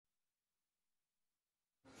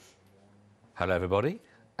Hello everybody,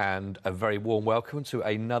 and a very warm welcome to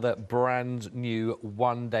another brand new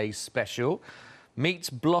one-day special. Meet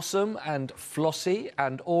Blossom and Flossie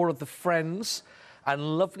and all of the friends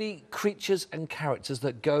and lovely creatures and characters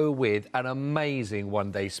that go with an amazing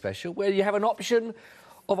one-day special, where you have an option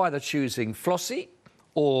of either choosing Flossie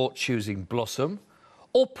or choosing Blossom,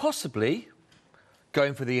 or possibly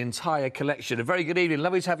going for the entire collection. A very good evening.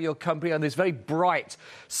 Lovely to have your company on this very bright,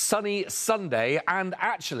 sunny Sunday. And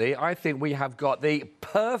actually, I think we have got the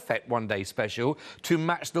perfect one-day special to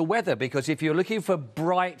match the weather, because if you're looking for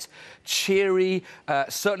bright, cheery,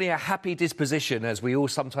 certainly a happy disposition, as we all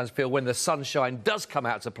sometimes feel when the sunshine does come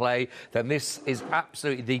out to play, then this is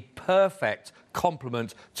absolutely the perfect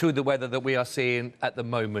complement to the weather that we are seeing at the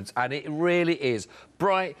moment. And it really is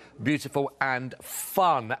bright, beautiful and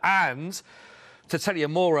fun. And to tell you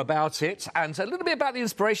more about it and a little bit about the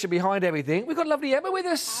inspiration behind everything, we've got lovely Emma with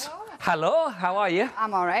us. Hello, how are you?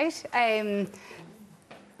 I'm all right. I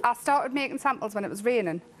started making samples when it was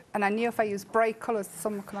raining, and I knew if I used bright colours, the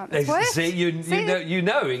sun would come out. See, you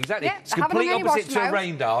know exactly. Yeah, it's complete opposite to a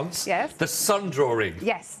rain dance. Yes. The sun drawing.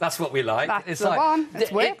 Yes. That's what we like. That's it's the like, one.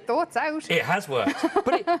 It's worked, though, it's out. It has worked.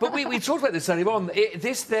 but we talked about this earlier on.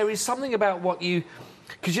 There is something about what you...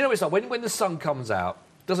 Because you know, it's like when the sun comes out,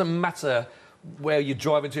 it doesn't matter where you're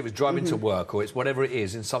driving to, if it's driving to work or it's whatever it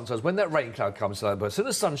is, and sometimes when that rain cloud comes over, so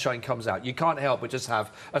the sunshine comes out, you can't help but just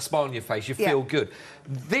have a smile on your face, you feel good.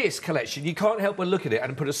 This collection, you can't help but look at it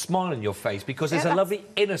and put a smile on your face, because there's a lovely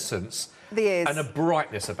innocence and a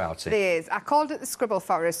brightness about it. There is. I called it the Scribble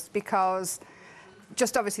Forest because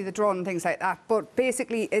just obviously the drawing and things like that, but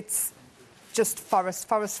basically it's just forest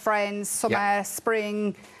friends, summer,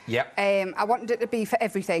 spring. I wanted it to be for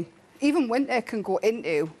everything. Even winter can go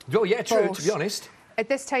into. Oh, yeah, true, to be honest. At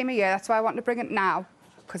this time of year, that's why I want to bring it now,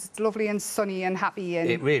 because it's lovely and sunny and happy. And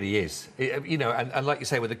it really is. You know, and like you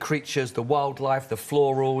say, with the creatures, the wildlife, the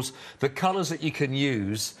florals, the colours that you can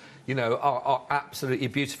use, you know, are absolutely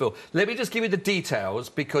beautiful. Let me just give you the details,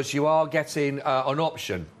 because you are getting an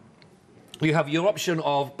option. You have your option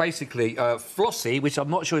of basically Flossie, which I'm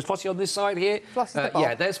not sure, is Flossie on this side here? Flossie's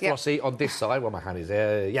yeah, there's Flossie on this side. Well, my hand is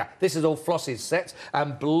there. Yeah, this is all Flossie's set,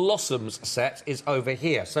 and Blossom's set is over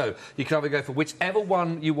here. So you can either go for whichever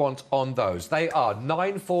one you want on those. They are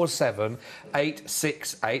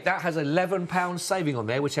 947-868. That has £11 saving on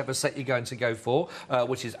there, whichever set you're going to go for,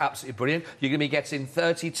 which is absolutely brilliant. You're going to be getting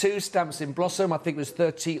 32 stamps in Blossom. I think there's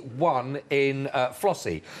 31 in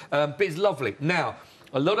Flossie. But it's lovely. Now,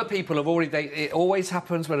 a lot of people have already... It always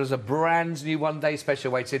happens when there's a brand new one-day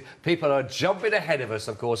special waiting. People are jumping ahead of us,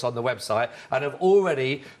 of course, on the website, and have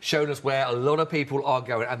already shown us where a lot of people are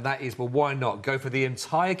going, and that is, well, why not go for the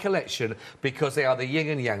entire collection, because they are the yin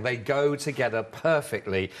and yang. They go together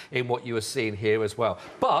perfectly in what you are seeing here as well.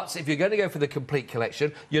 But if you're going to go for the complete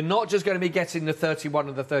collection, you're not just going to be getting the 31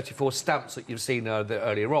 and the 34 stamps that you've seen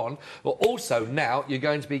earlier on, but also now you're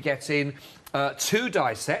going to be getting 2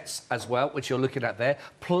 die sets as well, which you're looking at there,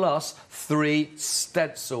 plus 3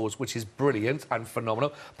 stencils, which is brilliant and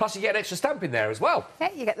phenomenal. Plus, you get an extra stamp in there as well. Yeah,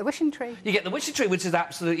 you get the wishing tree. You get the wishing tree, which is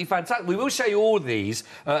absolutely fantastic. We will show you all these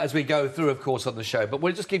as we go through, of course, on the show, but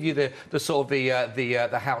we'll just give you the sort of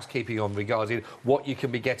the housekeeping on regarding what you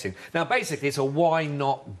can be getting. Now, basically, it's a why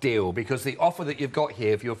not deal, because the offer that you've got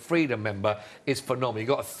here, if you're a Freedom member, is phenomenal. You've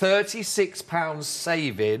got a £36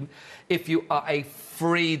 saving if you are a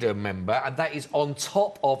Freedom member, and that is on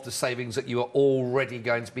top of the savings that you are already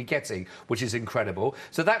going to be getting, which is incredible.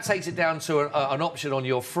 So that takes it down to an option on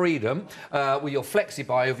your Freedom with your flexi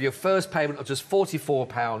buy of your first payment of just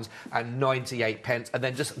 £44.98, and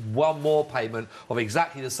then just one more payment of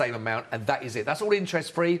exactly the same amount, and that is it. That's all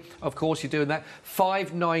interest free, of course. You're doing that.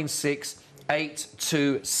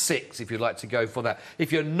 596-826 if you'd like to go for that.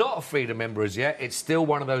 If you're not a Freedom member as yet, it's still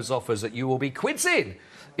one of those offers that you will be quitting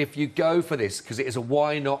if you go for this, because it is a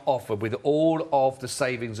why not offer with all of the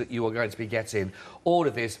savings that you are going to be getting. All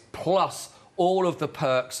of this, plus all of the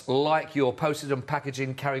perks, like your postage and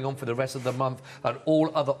packaging carrying on for the rest of the month, and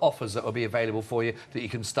all other offers that will be available for you that you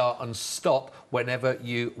can start and stop whenever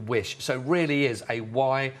you wish. So really is a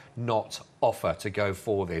why not offer to go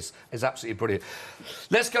for this. It's absolutely brilliant.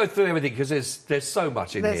 Let's go through everything, because there's so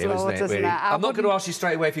much in here, isn't it, really? I'm not going to ask you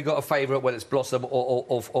straight away if you've got a favourite, whether it's Blossom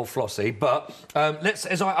or Flossie, but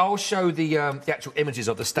I'll show the actual images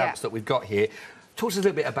of the stamps that we've got here. Talk to us a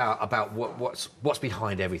little bit about what's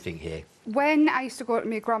behind everything here. When I used to go to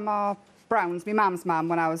my grandma Brown's, my mum's mum,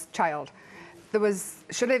 when I was a child,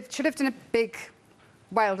 she lived in a big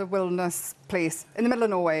wilder wilderness place in the middle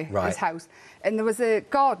of nowhere, his house. And there was a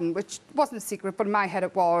garden, which wasn't a secret, but in my head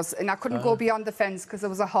it was. And I couldn't go beyond the fence because there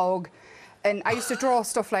was a hog. And I used to draw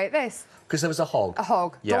stuff like this. Because there was a hog? A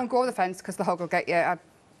hog. Yeah. Don't go over the fence because the hog will get you.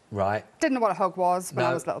 Right. Didn't know what a hog was when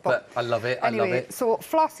I was little. But I love it, anyway, I love it. So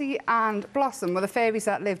Flossie and Blossom were the fairies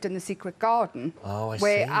that lived in the secret garden. Oh, I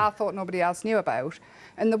where see. I thought nobody else knew about.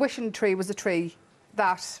 And the wishing tree was a tree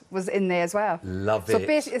that was in there as well. Love it. So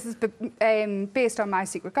basically this is based on my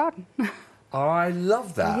secret garden. I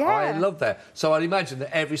love that. Yeah. I love that. So I'd imagine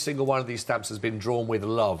that every single one of these stamps has been drawn with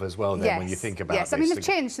love as well then, yes. when you think about yes. this. I mean, they've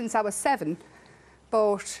changed since I was 7,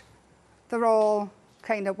 but they're all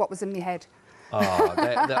kind of what was in my head. Oh,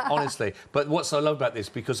 they're honestly. But what I love about this,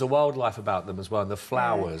 because the wildlife about them as well, and the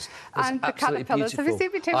flowers, and the absolutely caterpillars. beautiful. Have you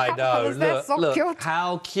seen me two I know. caterpillars? They're so look, cute.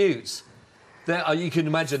 how cute. You can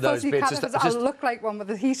imagine those Fuzzy bits. caterpillars. I look like one with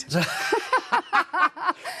the heat.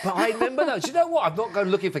 But I remember those. Do you know what? I'm not going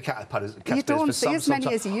looking for caterpillars. You don't for see as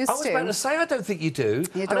many as you used to. I was about to say, I don't think you do.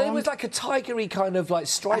 You I know it don't. was like a tigery kind of like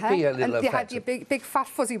stripy little and you effect. had your big fat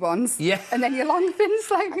fuzzy ones. Yeah. And then your long thin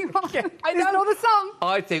slimy ones. Yeah, I There's know. another song.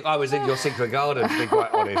 I think I was in your secret garden, to be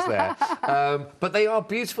quite honest there. But they are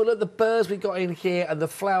beautiful. Look, the birds we got in here and the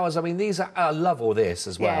flowers. I mean, these are... I love all this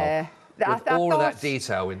as well. Yeah. With all of that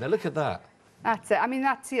detail in there. Look at that. That's it. I mean,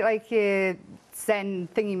 that's like your Zen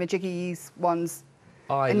thingy-majiggies ones.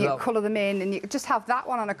 And you colour them in, and you just have that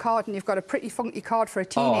one on a card, and you've got a pretty funky card for a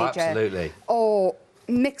teenager. Oh, absolutely. Or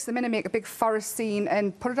mix them in and make a big forest scene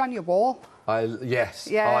and put it on your wall. Yes.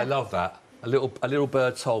 Yeah. Oh, I love that. A little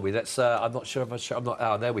bird told me. That's. I'm not sure if I'm not.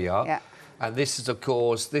 Oh, there we are. Yeah. And this is, of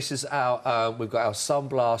course, this is our. We've got our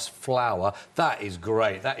sunblast flower. That is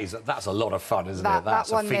great. That's a lot of fun, isn't it? That's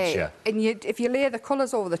that one a feature. There. And if you layer the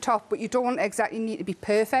colours over the top, but you don't exactly need to be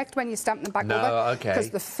perfect when you stamp them back over. Okay. Because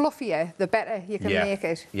the fluffier, the better you can make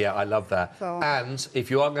it. Yeah, I love that. So. And if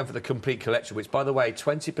you are going for the complete collection, which, by the way,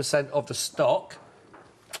 20% of the stock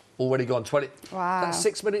already gone. 20. Wow. That's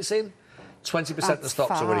 6 minutes in. 20% of the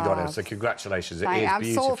stock's already gone in, so congratulations. It is I'm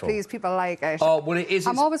beautiful. so pleased people like it. Oh, well, it is.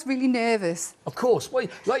 I'm always really nervous. Of course. Well,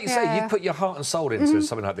 like you say, you put your heart and soul into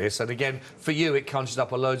something like this. And again, for you, it conjures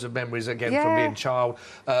up a loads of memories, again, from being a child.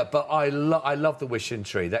 But I love the wishing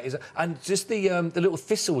tree. That is, and just the little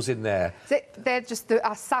thistles in there. They're just...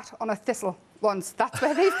 I sat on a thistle once. That's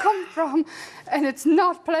where they've come from. And it's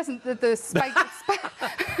not pleasant, the spiky...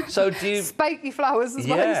 So do you... Spiky flowers is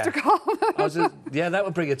what I used to call them. Yeah, that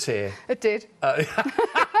would bring a tear. It did. But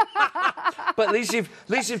at least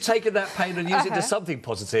you've taken that pain and used it to something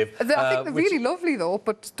positive. I think they're really lovely, though,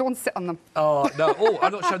 but don't sit on them. Oh, no. Oh,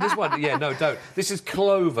 I'm not showing this one. Yeah, no, don't. This is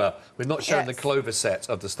clover. We're not showing the clover set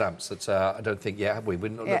of the stamps. That I don't think, have we?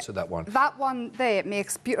 We've not looked at that one. That one there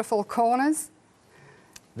makes beautiful corners.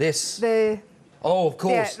 This? Oh, of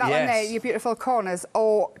course, yeah, that one there, your beautiful corners.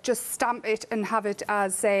 Or just stamp it and have it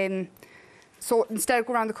as... so instead of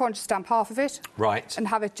go around the corner, just stamp half of it. Right. And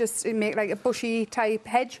have it just make like a bushy type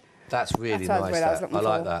hedge. That's really nice. I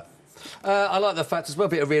like that. I like the fact there's a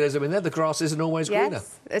bit of realism in there. The grass isn't always greener.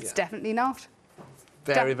 Yes, it's definitely not.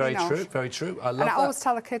 Very true. Very true. I love that. And I always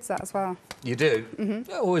tell the kids that as well. You do?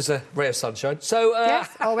 Mm-hmm. Always a ray of sunshine. So. Yes,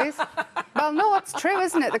 always. Well, no, it's true,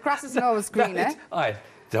 isn't it? The grass isn't always greener.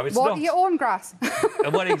 No, it's Water not. your own grass.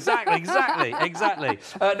 Well, exactly.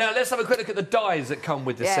 Now, let's have a quick look at the dies that come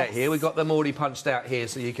with the set here. We've got them already punched out here,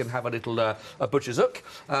 so you can have a little a butcher's hook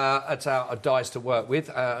at our dies to work with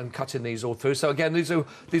and cutting these all through. So, again, these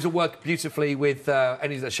will work beautifully with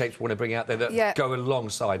any of the shapes we want to bring out there that go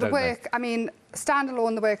alongside, don't they? I mean,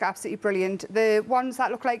 standalone, the work absolutely brilliant. The ones that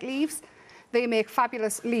look like leaves, they make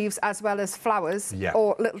fabulous leaves as well as flowers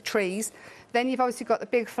or little trees. Then you've obviously got the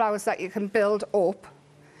big flowers that you can build up.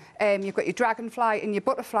 You've got your dragonfly and your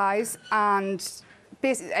butterflies and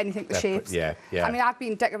basically anything to shapes. Yeah. I mean, I've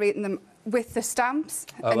been decorating them with the stamps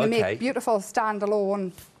and they make beautiful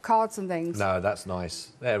standalone cards and things. No, that's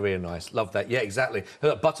nice. They're really nice. Love that. Yeah, exactly.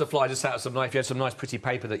 Look, butterfly just out of some nice. If you had some nice pretty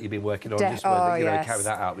paper that you've been working on, just carry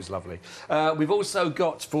that out. It was lovely. We've also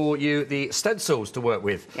got for you the stencils to work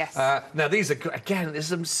with. Yes. Now these are again.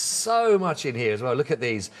 There's so much in here as well. Look at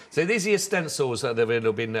these. So these are your stencils that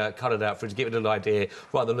have been coloured out for to give it a little idea,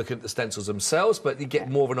 rather than looking at the stencils themselves. But you get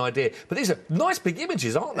more of an idea. But these are nice big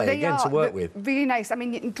images, aren't they? To work with. Really nice. I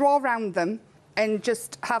mean, you can draw around them and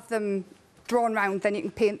just have them drawn round, then you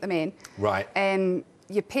can paint them in. Right.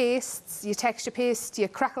 Your pastes, your texture paste, your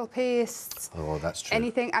crackle pastes. Oh, that's true.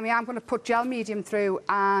 Anything. I mean, I'm going to put gel medium through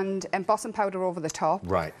and embossing powder over the top.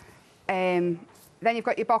 Right. Then you've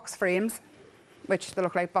got your box frames, which they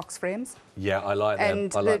look like box frames. Yeah, I like them.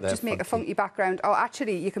 And I like they just make a funky background. Oh,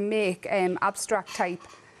 actually, you can make abstract type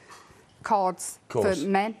cards for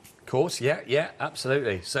men. Of course, yeah,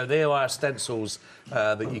 absolutely. So there are stencils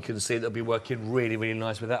that you can see that'll be working really, really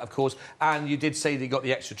nice with that, of course. And you did say that you got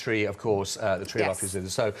the extra tree, of course, the tree life is in.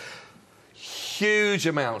 So Huge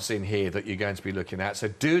amounts in here that you're going to be looking at, so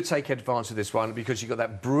do take advantage of this one because you've got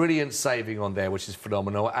that brilliant saving on there, which is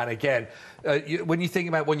phenomenal. And again, when you think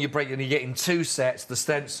about when you're getting 2 sets, the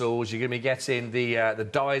stencils, you're going to be getting the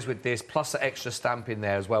dies with this, plus the extra stamp in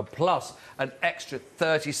there as well, plus an extra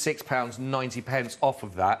 £36.90 off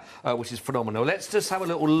of that, which is phenomenal. Let's just have a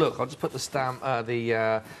little look. I'll just put the stamp,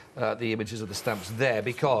 the images of the stamps there,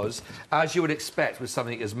 because as you would expect with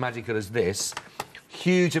something as magical as this,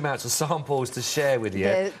 huge amounts of samples to share with you.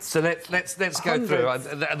 Yeah, so let's go through.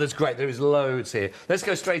 And that's great. There is loads here. Let's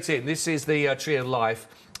go straight in. This is the Tree of Life.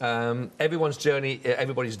 Everybody's journey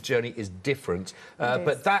is different,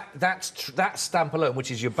 but that stamp alone, which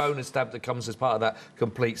is your bonus stamp that comes as part of that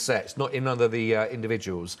complete set, it's not in none of the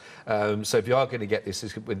individuals. So if you are going to get this,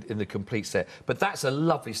 it's in the complete set. But that's a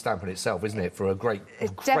lovely stamp in itself, isn't it? For a great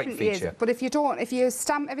feature. Is. But if you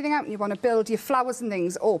stamp everything out and you want to build your flowers and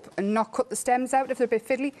things up and not cut the stems out if they're a bit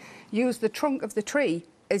fiddly, use the trunk of the tree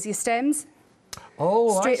as your stems.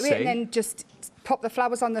 Oh, straight I see. away, and then just pop the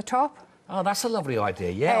flowers on the top. Oh, that's a lovely idea.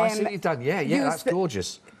 Yeah, I see what you've done. Yeah, that's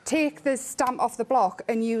gorgeous. Take the stamp off the block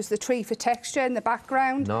and use the tree for texture in the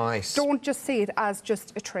background. Nice. Don't just see it as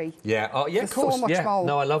just a tree. Yeah, oh, yeah, of course. So much more.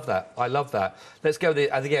 No, I love that. I love that. Let's go there.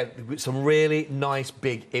 And again, some really nice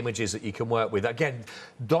big images that you can work with. Again,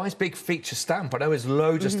 nice big feature stamp. I know there's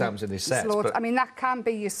loads of stamps in this set. But I mean, that can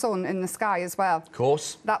be your sun in the sky as well. Of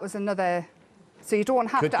course. That was another... So you don't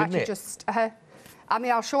have to actually just... I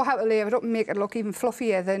mean, I'll show how to layer it up and make it look even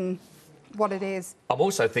fluffier than what it is. I'm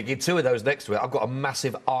also thinking 2 of those next to it. I've got a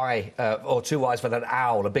massive eye, or 2 eyes for that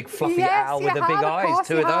owl, a big fluffy owl with the big eyes.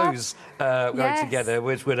 2 of those going together,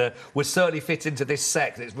 which would certainly fit into this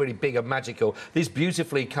set. It's really big and magical. These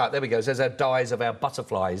beautifully cut. There we go. So there's our dies of our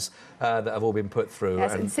butterflies that have all been put through.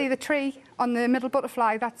 Yes, and see the tree on the middle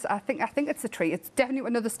butterfly. That's I think it's a tree. It's definitely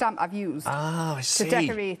another stamp I've used. Ah, I see. To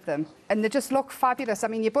decorate them, and they just look fabulous. I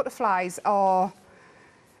mean, your butterflies are.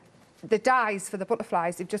 The dies for the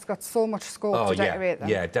butterflies, you've just got so much scope to decorate them.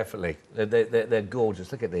 Yeah, definitely. They're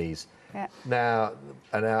gorgeous. Look at these. Yeah. Now,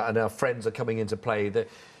 and our friends are coming into play.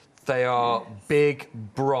 They are big,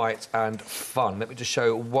 bright and fun. Let me just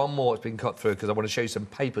show one more that's been cut through because I want to show you some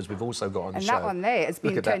papers we've also got on the show. And that one there has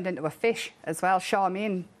been turned into a fish as well.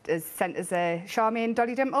 Charmaine is sent as a Charmaine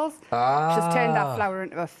Dolly Dimples. Ah. She's turned that flower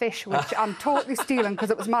into a fish, which I'm totally stealing because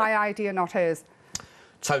it was my idea, not hers.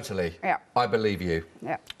 Totally. Yeah. I believe you.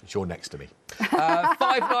 Yeah. You're next to me.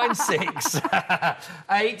 596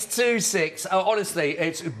 826. Honestly,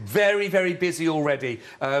 it's very, very busy already.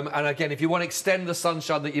 And again, if you want to extend the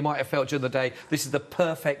sunshine that you might have felt during the day, this is the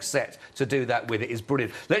perfect set to do that with. It is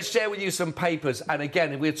brilliant. Let's share with you some papers. And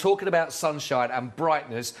again, if we're talking about sunshine and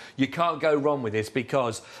brightness, you can't go wrong with this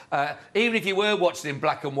because even if you were watching in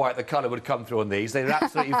black and white, the colour would come through on these. They're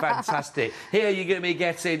absolutely fantastic. Here you're going to be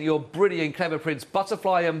getting your brilliant Clever Prints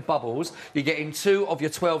Butterfly and Bubbles. You're getting 2 of your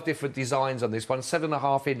 12 different designs on this one,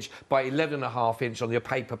 7.5-inch by 11.5-inch on your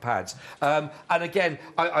paper pads. And again,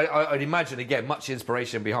 I'd imagine, again, much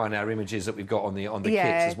inspiration behind our images that we've got on the kits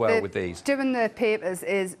as well with these. Doing the papers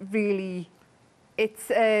is really...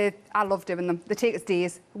 I love doing them. They take us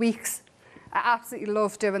days, weeks. I absolutely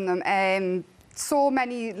love doing them. So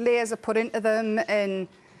many layers are put into them and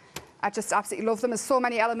I just absolutely love them. There's so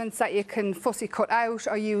many elements that you can fussy cut out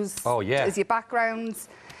or use as your backgrounds.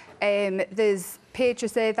 There's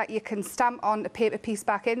pages there that you can stamp on a paper piece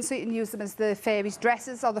back in, so you can use them as the fairies'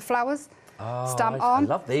 dresses or the flowers. Stamp on. I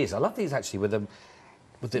love these. I love these actually with them,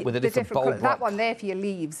 with the different bold. That one there for your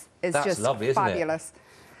leaves is just lovely, fabulous. Isn't it?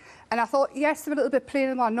 And I thought, yes, they're a little bit plainer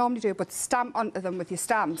than what I normally do, but stamp onto them with your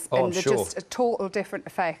stamps, and they're just a total different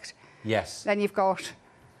effect. Yes. Then you've got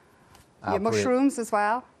your mushrooms as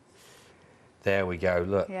well. There we go.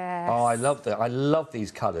 Look. Yes. Oh, I love that. I love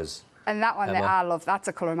these colours. And that one there, I love. That's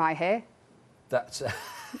a colour of my hair. That's.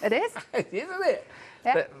 It is. Isn't it?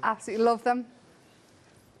 Yeah, absolutely love them.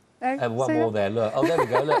 There, and one more there. Look. Oh, there we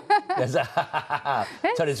go. Look. There's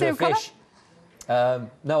turn into a fish.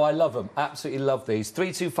 No, I love them. Absolutely love these.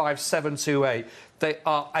 325728. They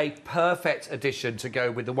are a perfect addition to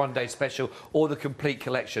go with the one-day special or the complete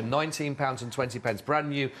collection. £19.20. Brand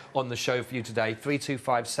new on the show for you today.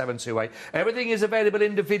 325728. Everything is available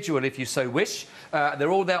individual if you so wish.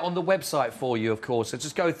 They're all there on the website for you, of course. So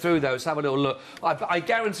just go through those, have a little look. I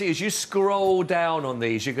guarantee as you scroll down on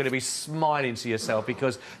these, you're going to be smiling to yourself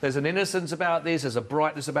because there's an innocence about this, there's a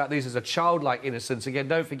brightness about these, there's a childlike innocence. Again,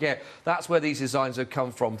 don't forget, that's where these designs have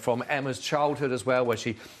come from Emma's childhood as well, where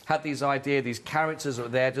she had these ideas, these characters are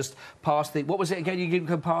there just past the... What was it again you could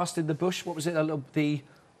go past in the bush? What was it?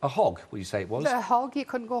 A hog, would you say it was? A hog. You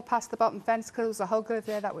couldn't go past the bottom fence because there was a hog over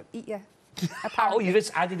there that would eat you. apparently. Oh, you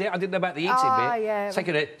just added it? I didn't know about the eating bit. Yeah.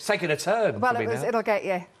 It's taking a turn. Well, it'll get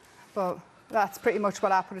you. But that's pretty much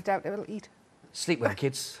what I put it down to. It'll eat. Sleep well,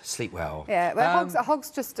 kids. Sleep well. Yeah, well, Hug's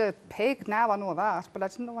just a pig now, I know that, but I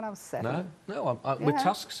didn't know when I was 7. No, with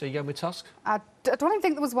tusks. Are you going with tusk? I don't even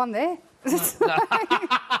think there was one there. No.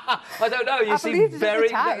 I don't know. You seem very...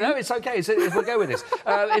 No, it's OK. We'll go with this.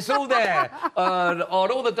 It's all there on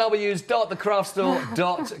all the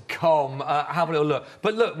W's.thecraftstore.com. Have a little look.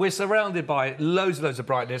 But look, we're surrounded by loads and loads of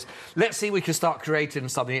brightness. Let's see if we can start creating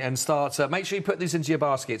something and start... make sure you put these into your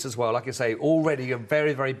baskets as well. Like I say, already you're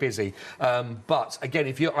very, very busy. But,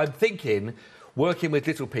 again, I'm thinking... working with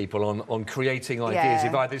little people on creating ideas.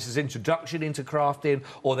 If either this is introduction into crafting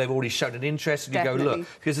or they've already shown an interest and you go, look,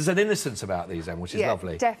 because there's an innocence about these then, which is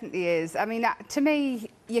lovely. Definitely is. I mean, to me,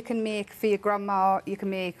 you can make for your grandma, you can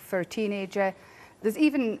make for a teenager. There's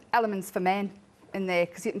even elements for men in there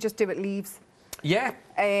because you can just do it leaves. Yeah.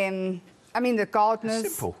 I mean, the gardeners.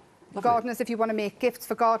 That's simple. Lovely. Gardeners, if you want to make gifts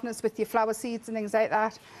for gardeners with your flower seeds and things like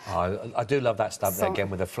that. Oh, I do love that stamp there again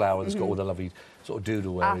with the flower that's got all the lovely sort of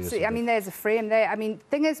doodle areas. Absolutely. I mean, there's a frame there. I mean,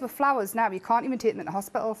 thing is with flowers now, you can't even take them into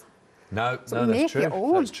hospitals. No, so that's true. Your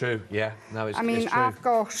own. That's true. Yeah, no, it's true. I mean, I've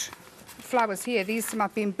got flowers here. These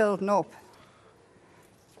have been building up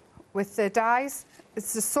with the dyes.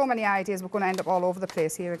 It's just so many ideas. We're going to end up all over the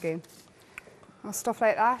place here again. Or stuff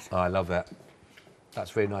like that. Oh, I love that.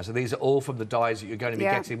 That's really nice. And these are all from the dyes that you're going to be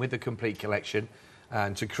getting with the complete collection.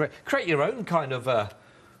 And to create your own kind of,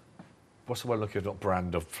 what's the one looking at? Not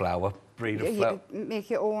brand of flower, breed of flower. Make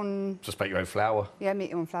your own... Just make your own flower. Yeah,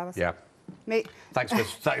 make your own flowers. Yeah. Thanks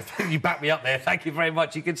for... you backed me up there. Thank you very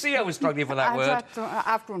much. You can see I was struggling for that word.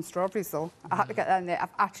 I've grown strawberries, though. I had to get that in there. I've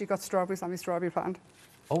actually got strawberries on my strawberry plant.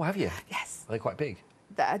 Oh, have you? Yes. Are they quite big?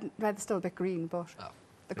 They're still a bit green, but... Oh.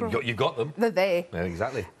 You got them. They're there. Yeah,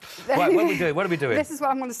 exactly. Right, what are we doing? What are we doing? This is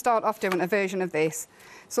what I'm going to start off doing, a version of this.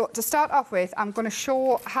 So to start off with, I'm going to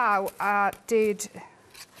show how I did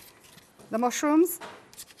the mushrooms.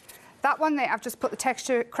 That one there, I've just put the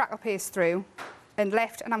texture crackle paste through and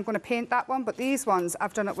left, and I'm going to paint that one. But these ones,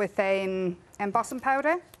 I've done it with embossing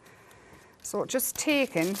powder. So just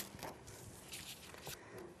taking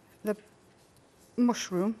the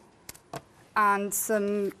mushroom and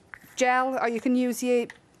some gel, or you can use your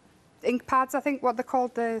ink pads, I think what they're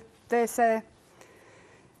called, the things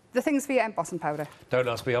for your embossing powder. Don't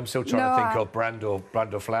ask me, I'm still trying to think of brand or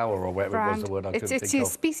flower or whatever it was the word I couldn't think of. It's your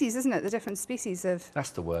species, isn't it? The different species of... That's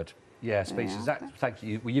the word. Yeah, species. Yeah. Thank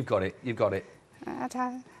you. Well, you've got it. You've got it.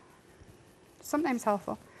 Sometimes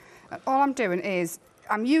helpful. All I'm doing is,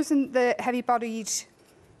 I'm using the heavy-bodied...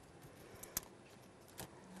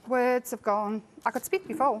 Words have gone. I could speak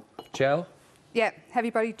before. Gel? Yeah,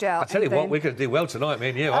 heavy-bodied gel. I tell you what, we're going to do well tonight, me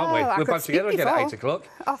and you, aren't we? We're both together again at 8 o'clock.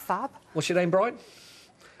 Oh, fab. What's your name, Brian?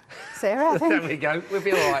 Sarah, I think. There we go. We'll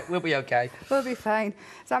be all right. We'll be OK. We'll be fine.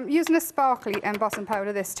 So I'm using a sparkly embossing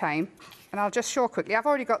powder this time, and I'll just show quickly. I've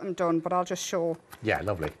already got them done, but I'll just show. Yeah,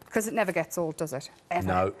 lovely. Because it never gets old, does it? Ever.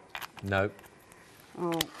 No, no.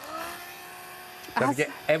 Oh. Don't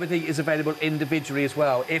forget, everything is available individually as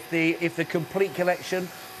well. If the complete collection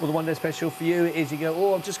or the one-day special for you is you go,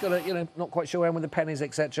 oh, I'm just going to, not quite sure with the pennies,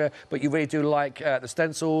 etc., but you really do like the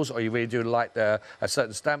stencils or you really do like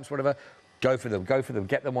certain stamps, whatever, go for them. Go for them.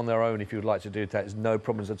 Get them on their own if you would like to do that. There's no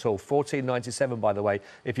problems at all. $14.97, by the way,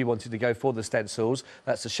 if you wanted to go for the stencils.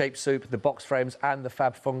 That's the shape soup, the box frames and the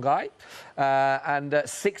fab fungi. And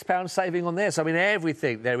 £6 saving on this. I mean,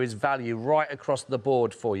 everything, there is value right across the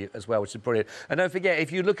board for you as well, which is brilliant. And don't forget,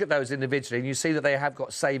 if you look at those individually and you see that they have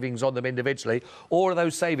got savings on them individually, all of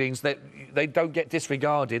those savings, that they don't get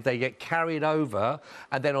disregarded, they get carried over.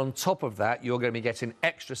 And then on top of that, you're going to be getting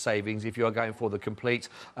extra savings if you are going for the complete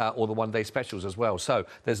or the one-day specials as well. So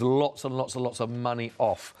there's lots and lots and lots of money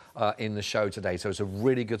off in the show today. So it's a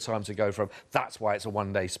really good time to go from. That's why it's a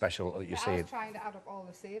one-day special that you're seeing. I was trying to add up all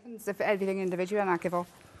the savings of everything individually and I give up.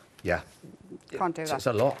 Yeah. Can't do that. It's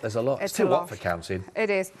a lot. There's a lot. It's too hot for counting. It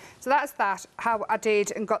is. So that's that, how I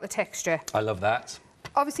did and got the texture. I love that.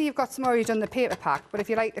 Obviously, you've got some already done the paper pack, but if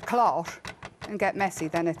you like the cloth and get messy,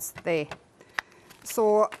 then it's there.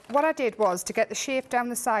 So what I did was, to get the shape down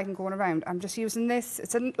the side and going around, I'm just using this.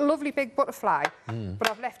 It's a lovely big butterfly, but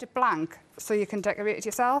I've left it blank so you can decorate it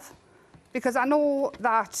yourself. Because I know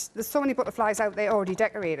that there's so many butterflies out there already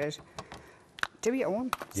decorated. Do your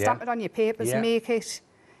own. Yeah. Stamp it on your papers, make it.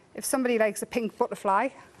 If somebody likes a pink butterfly,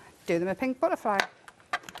 do them a pink butterfly.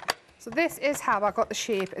 So this is how I got the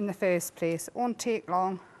shape in the first place. It won't take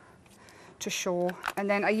long to show. And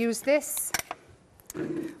then I use this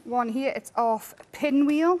one here. It's off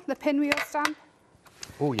Pinwheel, the Pinwheel stamp.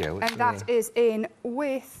 Oh, yeah. And that is in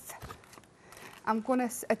with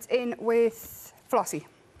it's in with Flossie.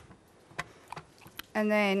 And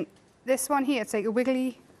then this one here, it's like a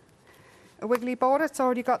wiggly border. It's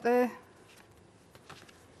already got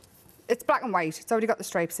it's black and white. It's already got the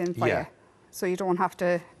stripes in for you. So you don't have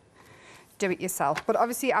to do it yourself. But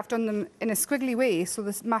obviously I've done them in a squiggly way, so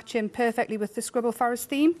this match in perfectly with the Scribble Forest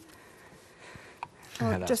theme. So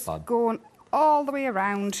that's just fun. Going all the way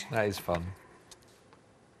around. That is fun.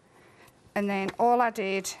 And then all I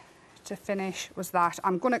did to finish was that.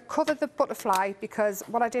 I'm going to cover the butterfly because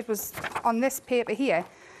what I did was on this paper here,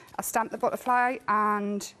 I stamped the butterfly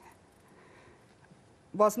and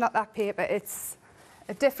was not that paper, it's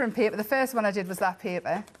a different paper. The first one I did was that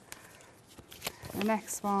paper. The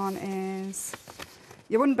next one is,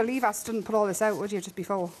 you wouldn't believe I didn't put all this out, would you, just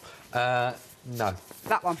before? No.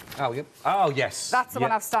 That one. Oh, yep. Oh, yes. That's the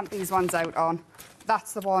one I've stamped these ones out on.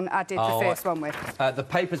 That's the one I did the first one with. The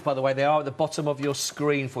papers, by the way, they are at the bottom of your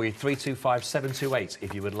screen for you, 325728,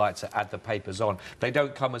 if you would like to add the papers on. They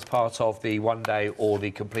don't come as part of the one day or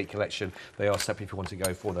the complete collection. They are separate if you want to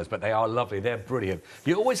go for those, but they are lovely. They're brilliant.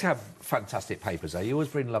 You always have fantastic papers, eh? You always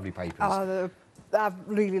bring lovely papers. Oh, I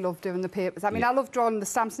really love doing the papers. I mean, I love drawing the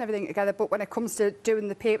stamps and everything together, but when it comes to doing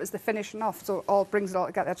the papers, the finishing off, so it all brings it all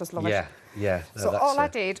together. I just love it. Yeah. No, so all I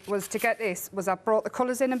did was to get this was I brought the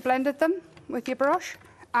colours in and blended them with your brush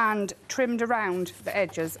and trimmed around the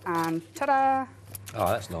edges and ta-da! Oh,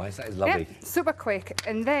 that's nice. That is lovely. Yep, super quick.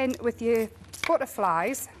 And then with your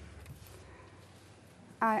butterflies,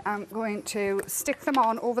 I am going to stick them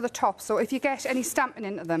on over the top. So if you get any stamping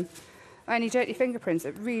into them, or any dirty fingerprints,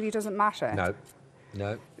 it really doesn't matter.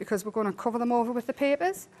 No. Because we're going to cover them over with the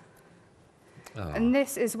papers. Oh. And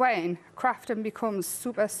this is when crafting becomes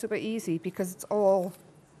super, super easy because it's all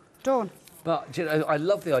done. But you know, I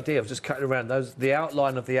love the idea of just cutting around the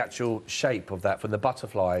outline of the actual shape of that from the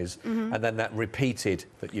butterflies, and then that repeated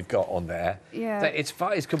that you've got on there. Yeah, it's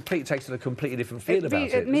fun. It's complete. Takes a completely different feel about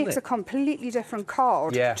it. It makes a completely different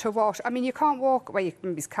card to what. I mean, you can't walk. Well, you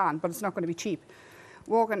maybe can, but it's not going to be cheap.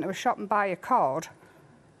 Walk into a shop and buy a card.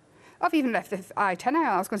 I've even left the I-10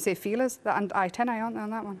 I was going to say feelers, and I-10 aren't they on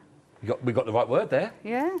that one? We got the right word there.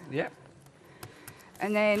 Yeah. Yeah.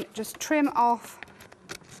 And then just trim off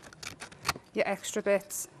your extra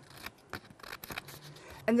bits.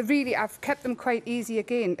 And I've kept them quite easy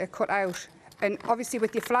again to cut out. And obviously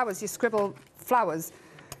with your flowers, your scribble flowers,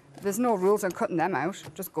 there's no rules on cutting them out.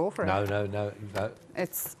 Just go for it. No.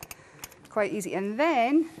 It's quite easy. And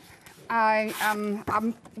then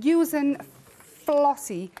I'm using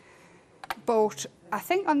Flossie, but I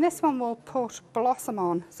think on this one we'll put Blossom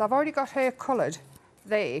on. So I've already got her coloured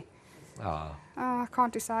there. Oh, I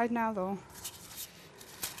can't decide now though.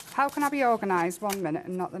 How can I be organised 1 minute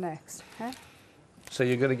and not the next? Eh? So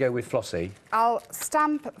you're going to go with Flossie? I'll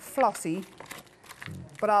stamp Flossie,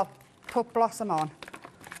 but I'll put Blossom on.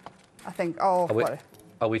 I think. Oh,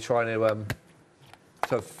 are we trying to?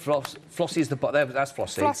 So Flossie's the bob. That's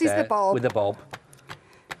Flossie. Flossie's the bob with the bob.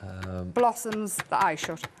 Blossom's the eye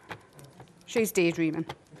shut. She's daydreaming,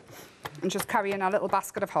 and she's carrying a little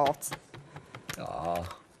basket of hearts.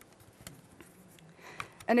 Ah.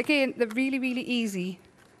 And again, they're really, really easy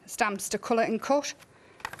stamps to colour and cut.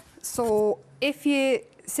 So if you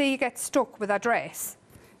say you get stuck with a dress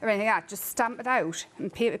or anything like that, just stamp it out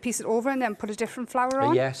and paper piece it over and then put a different flower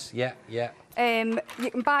on. Yes, yeah.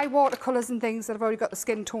 You can buy watercolours and things that have already got the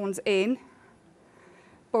skin tones in.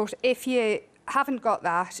 But if you haven't got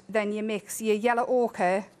that, then you mix your yellow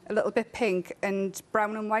ochre, a little bit pink and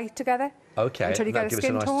brown and white together. Okay. Until you get a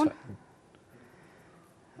skin tone.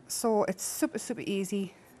 So it's super, super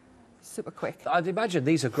easy. Super quick. I'd imagine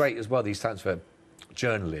these are great as well, these stamps for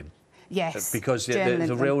journaling. Yes. Because there's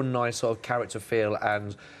a real nice sort of character feel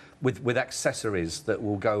and with accessories that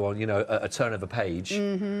will go on, you know, a turn of a page.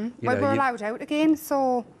 Mm-hmm. Well, we're allowed out again,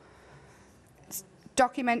 so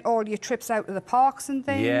document all your trips out to the parks and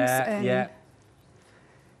things. Yeah.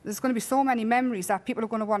 There's going to be so many memories that people are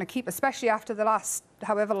going to want to keep, especially after the last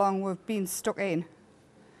however long we've been stuck in.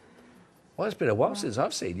 Well, it's been a while since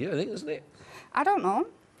I've seen you, I think, isn't it? I don't know.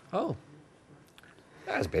 Oh.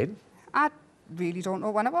 It has been. I really don't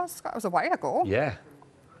know when it was. It was a while ago. Yeah.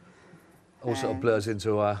 All sort of blurs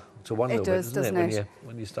into one little bit, doesn't it?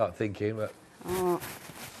 When you start thinking. But... Oh.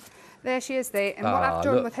 There she is there. And what I've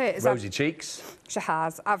done with her is... Rosy cheeks. She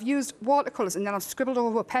has. I've used watercolours and then I've scribbled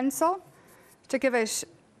over a pencil to give it,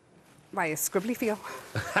 a scribbly feel.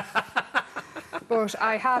 But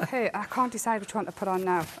I have her... I can't decide which one to put on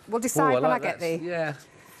now. We'll decide when I get there. Yeah.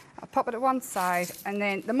 I'll pop it at one side and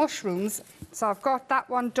then the mushrooms. So I've got that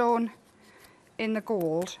one done in the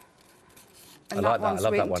gold. And that one's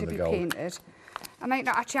waiting to be painted. I might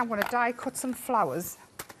not... Actually, I'm going to die cut some flowers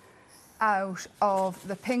out of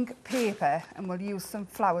the pink paper and we'll use some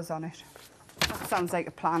flowers on it. That sounds like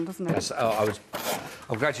a plan, doesn't it? Yes, I'm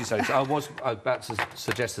glad you said it. I was about to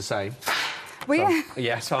suggest the same. Were you?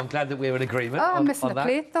 Yeah, so I'm glad that we're in agreement I'm missing on a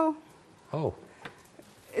plate, though. Oh.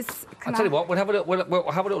 I'll tell you what, we'll have a look. We'll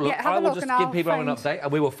have a little look. Yeah, I will just give people an update, and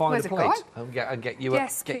we will find a plate and get you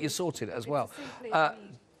sorted as well.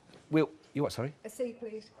 You what? Sorry. A C,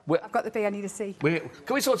 please. I've got the B. I need a C. Can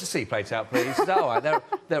we sort a C plate out, please? Is that all right?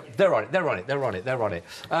 They're on it. They're on it.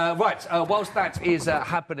 Right. Whilst that is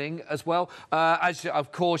happening as well, as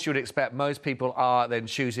of course you would expect, most people are then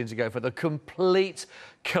choosing to go for the complete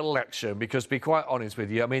collection, because to be quite honest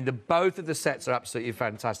with you, I mean, both of the sets are absolutely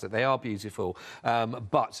fantastic. They are beautiful,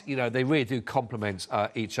 but you know, they really do complement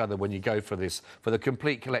each other when you go for this. For the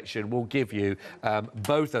complete collection, we'll give you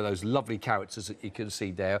both of those lovely characters that you can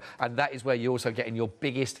see there, and that is where you're also getting your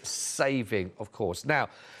biggest saving, of course. Now,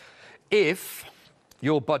 if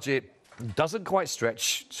your budget doesn't quite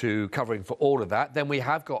stretch to covering for all of that, then we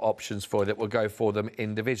have got options for that. We'll go for them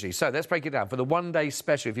individually. So let's break it down. For the one-day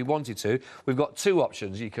special, if you wanted to, we've got two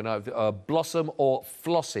options. You can have Blossom or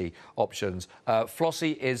Flossie options.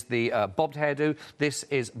 Flossie is the bobbed hairdo. This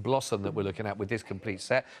is Blossom that we're looking at with this complete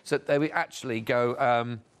set. So there we actually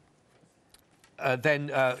go...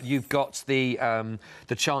 then you've got the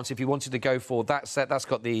chance, if you wanted to go for that set, that's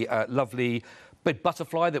got the lovely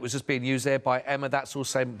butterfly that was just being used there by Emma. That's all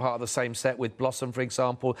part of the same set with Blossom, for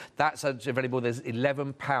example. That's available. There's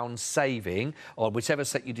 £11 saving on whichever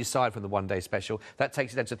set you decide from the one-day special. That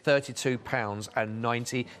takes it down to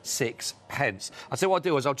 £32.96. I'll tell you what I'll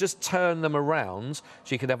do is I'll just turn them around so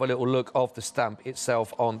you can have a little look of the stamp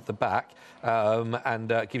itself on the back, and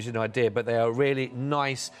gives you an idea. But they are really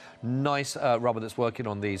nice rubber that's working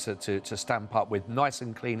on these to stamp up with nice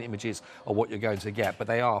and clean images of what you're going to get. But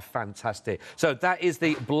they are fantastic. So that is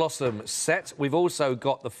the Blossom set. We've also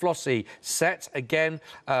got the Flossie set, again,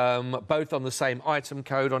 both on the same item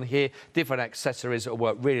code on here, different accessories that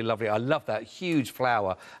work really lovely. I love that huge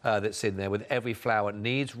flower that's in there. With every flower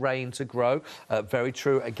needs rain to grow. Very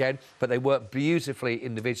true again, but they work beautifully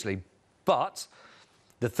individually. But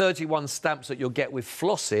the 31 stamps that you'll get with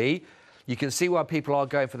Flossie, you can see why people are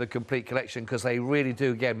going for the complete collection, because they really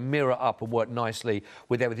do, again, mirror up and work nicely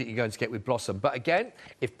with everything you're going to get with Blossom. But again,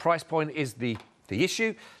 if price point is the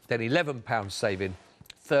issue, then £11 saving,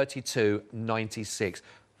 £32.96,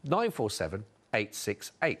 947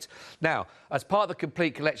 868. Now, as part of the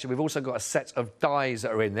complete collection, we've also got a set of dies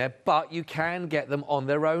that are in there, but you can get them on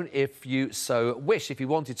their own if you so wish. If you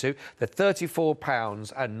wanted to, they're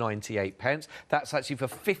 £34.98. That's actually for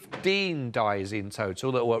 15 dies in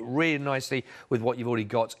total that work really nicely with what you've already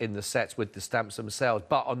got in the sets with the stamps themselves,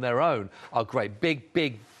 but on their own are great. Big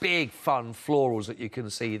fun florals that you can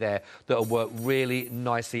see there that will work really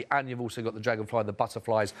nicely. And you've also got the dragonfly and the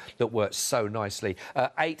butterflies that work so nicely.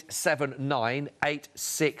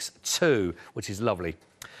 879862, which is lovely.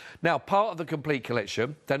 Now, part of the complete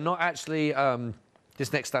collection, they're not actually...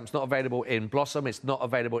 this next stamp's not available in Blossom. It's not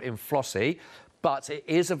available in Flossie, but it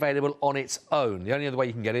is available on its own. The only other way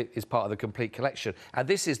you can get it is part of the complete collection. And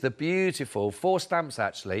this is the beautiful 4 stamps,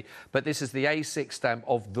 actually, but this is the A6 stamp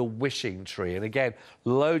of the wishing tree. And again,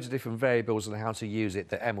 loads of different variables on how to use it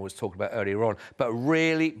that Emma was talking about earlier on, but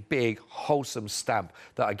really big, wholesome stamp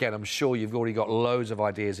that, again, I'm sure you've already got loads of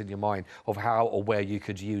ideas in your mind of how or where you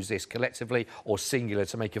could use this collectively or singular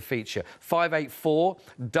to make a feature.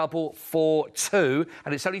 584442,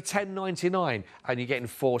 and it's only £10.99, and you're getting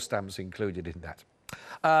 4 stamps included in that.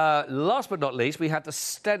 Last but not least, we have the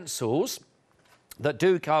stencils that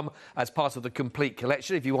do come as part of the complete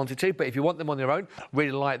collection if you wanted to, but if you want them on their own,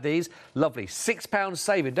 really like these. Lovely. £6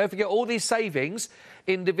 saving. Don't forget, all these savings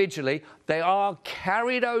individually, they are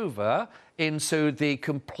carried over into the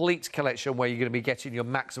complete collection where you're going to be getting your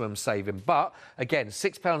maximum saving. But again,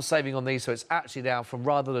 £6 saving on these, so it's actually now from,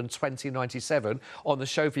 rather than $20.97 on the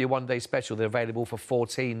show for your one-day special, they're available for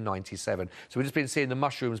 $14.97. So we've just been seeing the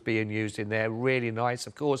mushrooms being used in there, really nice,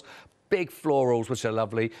 of course. Big florals, which are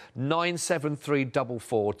lovely.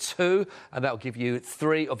 973442, and that'll give you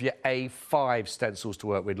 3 of your A5 stencils to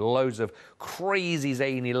work with. Loads of crazy,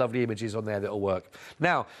 zany, lovely images on there that'll work.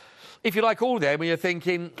 Now, if you like all of them and you're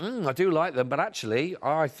thinking, I do like them, but actually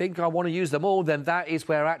I think I want to use them all, then that is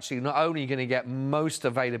where actually not only are you going to get most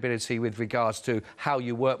availability with regards to how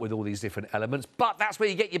you work with all these different elements, but that's where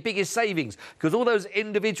you get your biggest savings, because all those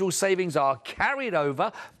individual savings are carried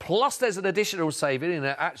over, plus there's an additional saving, and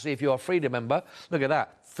actually if you're a Freedom member, look at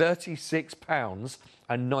that,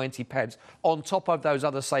 £36.90 on top of those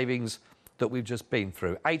other savings that we've just been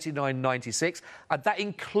through. $89.96, and that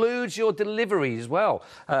includes your delivery as well,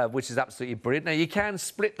 which is absolutely brilliant. Now, you can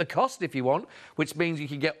split the cost if you want, which means you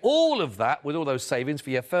can get all of that with all those savings for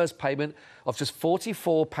your first payment of just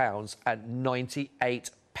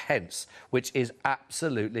 £44.98, which is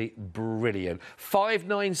absolutely brilliant.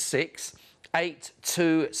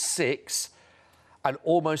 596-826, and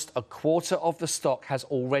almost a quarter of the stock has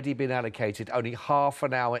already been allocated, only half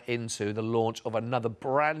an hour into the launch of another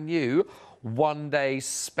brand new one-day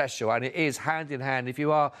special, and it is hand in hand. If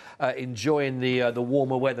you are enjoying the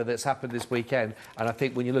warmer weather that's happened this weekend, and I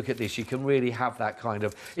think when you look at this, you can really have that kind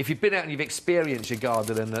of. If you've been out and you've experienced your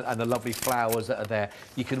garden and the lovely flowers that are there,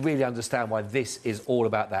 you can really understand why this is all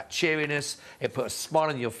about that cheeriness. It puts a smile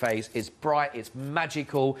on your face. It's bright, it's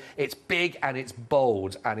magical, it's big, and it's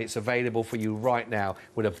bold, and it's available for you right now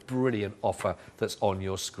with a brilliant offer that's on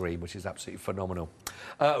your screen, which is absolutely phenomenal.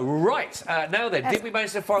 Now then, did we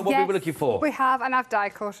manage to find what we were looking for? We have, and I've die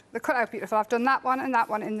cut. They're cut out beautiful. I've done that one and that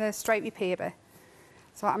one in the stripy paper.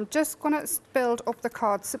 So I'm just going to build up the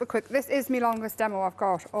card super quick. This is my longest demo I've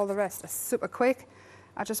got. All the rest are super quick.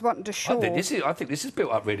 I just wanted to show. I think this is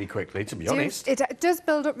built up really quickly, to be honest. It does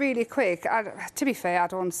build up really quick. To be fair,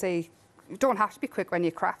 you don't have to be quick when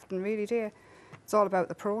you're crafting, really, do you? It's all about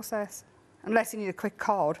the process. Unless you need a quick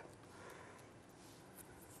card,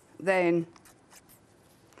 then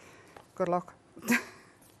good luck.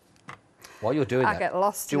 While you're doing that, I get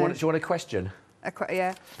lost. Do you want a question?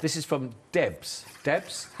 Yeah. This is from Debs.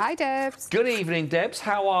 Debs? Hi, Debs. Good evening, Debs.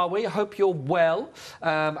 How are we? I hope you're well.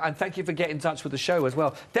 And thank you for getting in touch with the show as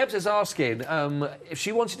well. Debs is asking if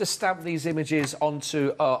she wanted to stamp these images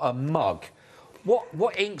onto a mug.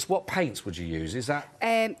 What inks, what paints would you use? Is that?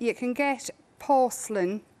 You can get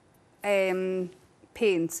porcelain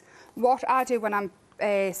paints. What I do when I'm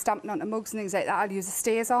stamping onto mugs and things like that, I'll use a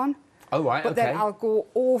StazOn. Oh, right, but then I'll go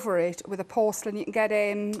over it with a porcelain. You can get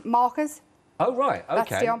markers. Oh, right, OK.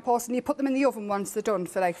 That's stay-on porcelain. You put them in the oven once they're done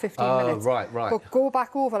for like 15 minutes. Oh, right. But go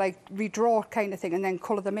back over, like redraw it kind of thing, and then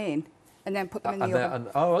colour them in, and then put them in the oven.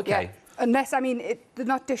 Oh, OK. Yeah. Unless, they're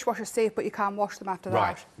not dishwasher safe, but you can wash them after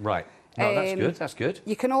that. Right. No, that's good, that's good.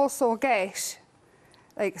 You can also get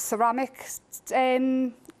like ceramic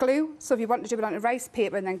glue. So if you want to do it on a rice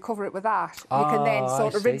paper and then cover it with that, you can then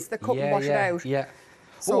sort of rinse the cup and wash it out. Yeah.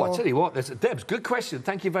 So, I tell you what, Debs, good question.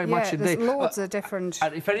 Thank you very much indeed. There's loads of different.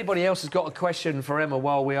 And if anybody else has got a question for Emma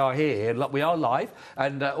while we are here, we are live,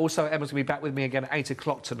 and also Emma's going to be back with me again at 8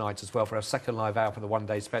 o'clock tonight as well for our second live hour for the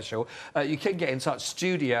one-day special. You can get in touch,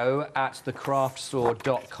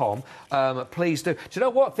 studio@thecraftstore.com. Please do. Do you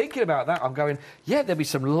know what? Thinking about that, I'm going, yeah, there'll be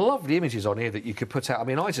some lovely images on here that you could put out. I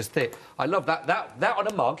mean, I just think, I love that on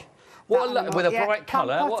a mug. With a bright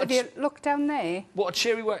colour. If you look down there, what a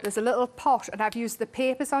cheery way. There's a little pot, and I've used the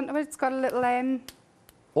papers onto it. It's got a little.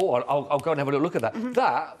 Oh, I'll go and have a little look at that.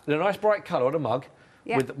 That, in a nice bright colour on a mug,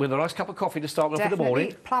 with a nice cup of coffee to start off in the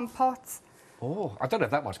morning. Plant pots. Oh, I don't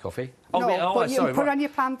have that much coffee. But you can put it on your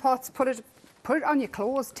plant pots, put it on your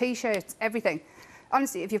clothes, T-shirts, everything.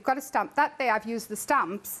 Honestly, if you've got a stamp, that day I've used the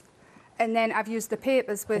stamps, and then I've used the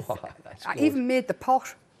papers with. I even made the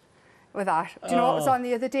pot with that. Do you know what was on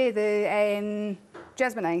the other day? The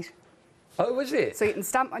Jesmonite. Oh, was it? So you can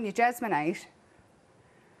stamp on your Jesmonite.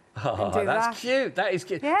 Oh, that's cute. That is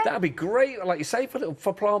cute. Yeah. That'd be great, like you say,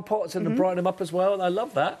 for plant pots and to brighten them up as well. I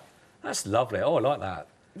love that. That's lovely. Oh, I like that.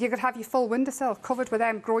 You could have your full windowsill covered with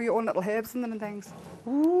them, grow your own little herbs in them and things.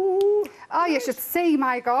 Ooh. Oh, you should see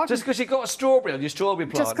my garden. Just because you've got a strawberry on your strawberry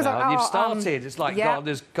plant now, and you've started, it's like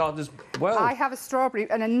gardener's world. I have a strawberry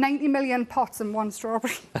and 90 million pots and one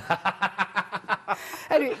strawberry.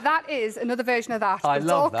 Anyway, that is another version of that. I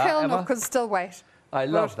love that, It's all kiln Emma. up because it's still wet. I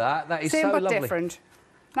love that. That is so lovely. Same but different.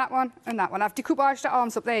 That one and that one. I've decoupaged the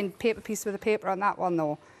arms up there in paper piece with the paper on that one,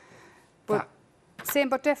 though. But same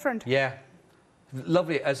but different. Yeah.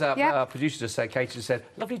 Lovely, as our producer just said, Katie just said,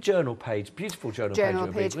 lovely journal page, beautiful journal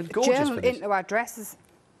page. Gorgeous. Journal into our dresses,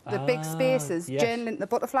 the big spaces, journal into the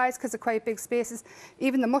butterflies because they're quite big spaces.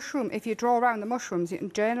 Even the mushroom, if you draw around the mushrooms, you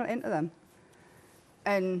can journal into them.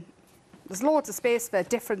 And there's loads of space for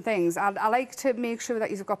different things. And I like to make sure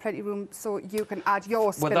that you've got plenty of room so you can add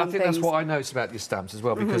your spin on things. Well, I think that's what I noticed about your stamps as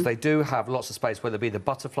well, because they do have lots of space, whether it be the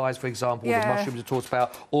butterflies, for example, the mushrooms you talked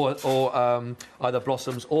about, or either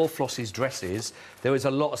blossoms or Flossie's dresses. There is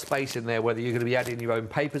a lot of space in there, whether you're going to be adding your own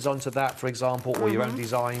papers onto that, for example, or your own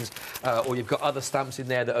designs, or you've got other stamps in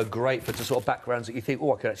there that are great for sort of backgrounds that you think,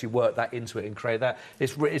 oh, I could actually work that into it and create that.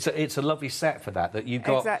 It's a lovely set for that you've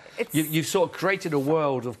got. You've sort of created a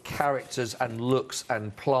world of character characters and looks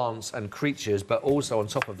and plants and creatures, but also on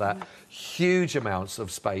top of that, huge amounts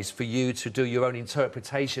of space for you to do your own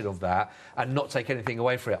interpretation of that and not take anything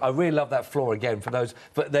away from it. I really love that floor again for those,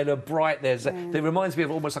 but they're bright. It reminds me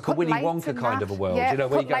of almost like a Willy Wonka kind of a world. Yeah, you know,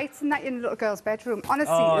 where put you go, lights in that in the little girl's bedroom.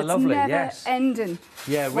 Honestly, it's lovely, never ending.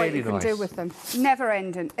 Yeah, really what you can nice. do with them. Never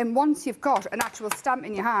ending. And once you've got an actual stamp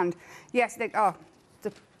in your hand, yes, they,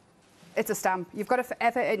 it's a stamp. You've got it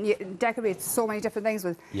forever, and you decorate so many different things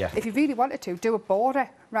with. Yeah. If you really wanted to, do a border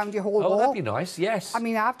around your whole wall. Oh, that'd be nice, yes. I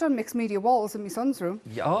mean, I've done mixed media walls in my son's room.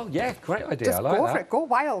 Yeah, oh, yeah, great idea. Just I like go that. for it. Go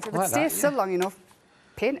wild. If it stays still long enough,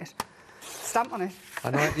 paint it. Stamp on it. I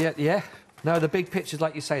know, yeah. No, the big pictures,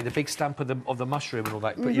 like you say, the big stamp of the mushroom and all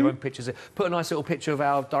that. Put your own pictures in. Put a nice little picture of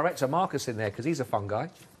our director, Marcus, in there, because he's a fun guy.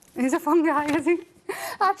 He's a fun guy, is he?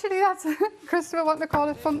 Actually, that's Christopher wanted to call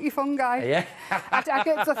it Funky Fun Guy. Yeah.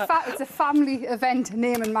 It's a family event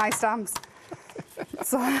naming my stamps.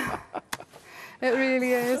 So it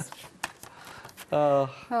really is. By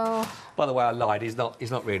the way, I lied. He's not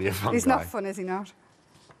really a fun guy. He's not fun, is he not?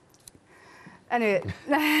 Anyway,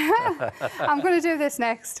 I'm going to do this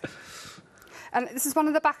next. And this is one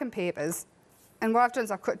of the backing papers. And what I've done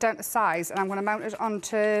is I've cut it down to size, and I'm going to mount it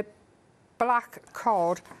onto black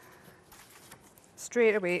card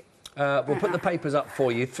straight away. We'll put the papers up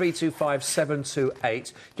for you.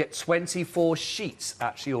 325728. Get 24 sheets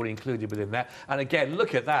actually all included within that. And again,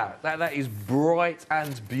 look at that. That is bright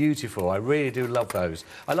and beautiful. I really do love those.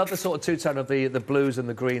 I love the sort of two-tone of the blues and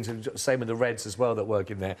the greens, and same with the reds as well that work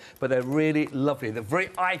in there. But they're really lovely. They're very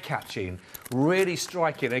eye-catching, really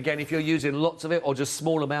striking. Again, if you're using lots of it or just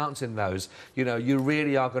small amounts in those, you know, you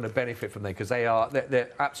really are going to benefit from them because they're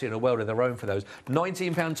absolutely in a world of their own for those.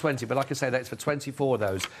 £19.20, but like I say, that's for 24 of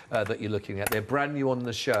those that you're looking at. They're brand new on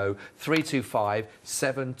the show.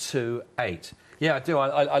 325728. Yeah, I do.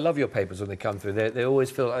 I love your papers when they come through. They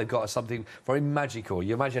always feel like they've got something very magical.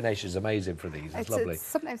 Your imagination is amazing for these. It's lovely. It's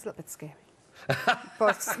sometimes a little bit scary.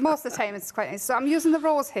 But most of the time it's quite nice. So I'm using the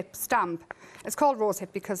rose hip stamp. It's called rose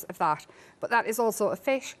hip because of that. But that is also a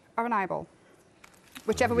fish or an eyeball,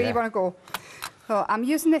 whichever way you want to go. So I'm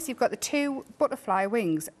using this. You've got the two butterfly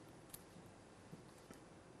wings.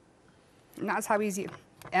 And that's how easy...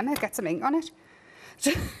 Emma, get some ink on it.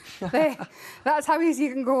 There. That's how easy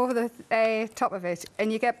you can go over the top of it.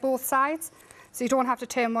 And you get both sides, so you don't have to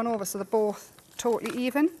turn one over, so they're both totally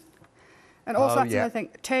even. And also, that's another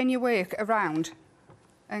thing, turn your work around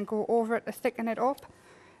and go over it to thicken it up.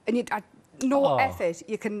 And you add no effort.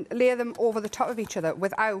 You can lay them over the top of each other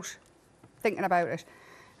without thinking about it.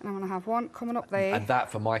 And I'm going to have one coming up there. And that,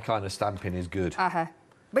 for my kind of stamping, is good. But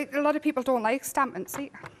a lot of people don't like stamping.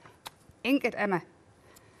 See, ink it, Emma.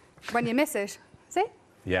 When you miss it, see?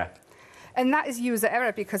 Yeah. And that is user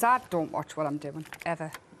error because I don't watch what I'm doing,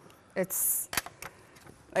 ever. It's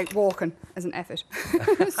like walking is an effort.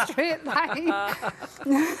 Straight line.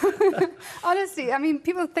 Honestly, I mean,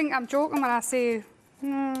 people think I'm joking when I say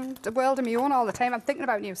the world of my own all the time. I'm thinking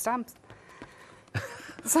about new stamps.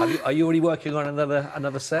 So, are you already working on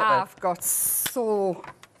another set? I've got so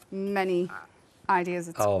many ideas.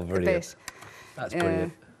 It's brilliant. That's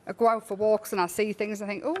brilliant. I go out for walks and I see things and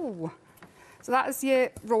I think, oh. So that is your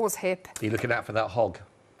rose hip. Are you looking out for that hog?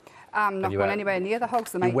 I'm not going anywhere near the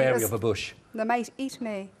hogs. You're wary of a bush. They might eat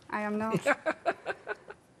me. I am not.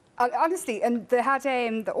 Honestly, and they had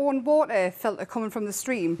their own water filter coming from the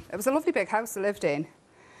stream. It was a lovely big house they lived in.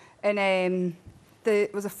 And there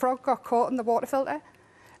was a frog got caught in the water filter.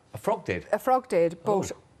 A frog did? A frog did,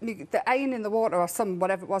 but the iron in the water or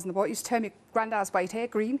whatever it was in the water used to turn my granddad's white hair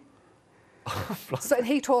green. So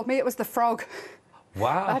he told me it was the frog.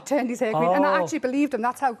 Wow. That turned his hair green. And I actually believed him.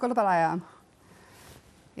 That's how gullible I am.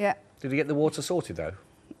 Yeah. Did he get the water sorted, though?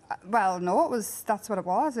 Well, no, that's what it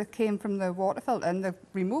was. It came from the water filter and they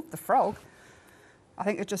removed the frog. I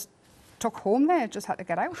think it just took home there. It just had to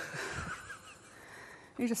get out.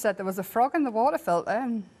 He just said there was a frog in the water filter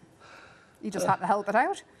and he just had to help it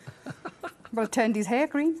out. But it turned his hair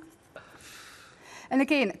green. And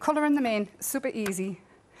again, colouring them in, super easy.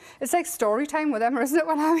 It's like story time with Emma, isn't it,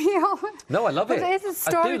 when I'm here? No, I love it. But there is a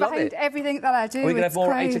story behind everything that I do. Are we going to have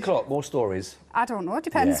more at 8 o'clock, more stories? I don't know. It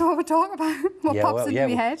depends what we talk about, what pops into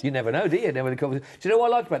my head. You never know, do you? Do you know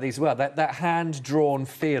what I like about these as well? That hand-drawn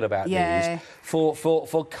feel about these.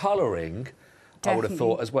 For colouring, I would have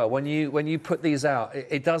thought as well. When you put these out,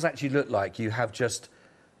 it does actually look like you have just...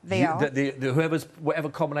 whatever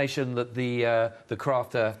combination that the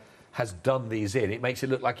crafter has done these in, it makes it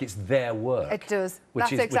look like it's their work. It does.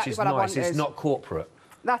 Which is nice. I wanted. It's not corporate.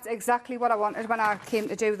 That's exactly what I wanted when I came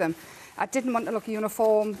to do them. I didn't want to look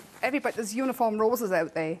uniform. There's uniform roses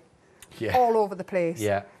out there, all over the place.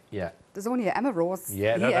 Yeah. Yeah. There's only an Emma rose.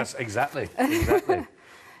 Yeah, no, here. that's exactly.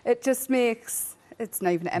 It just makes, it's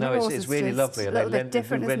not even an Emma rose. No, it's really lovely. A little bit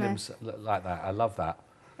different, isn't it? Like that. I love that.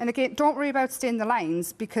 And again, don't worry about staying the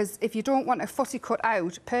lines, because if you don't want a fussy cut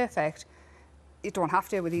out, perfect, you don't have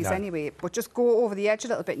to with these anyway, but just go over the edge a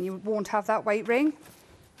little bit and you won't have that white ring.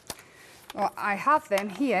 Well, I have them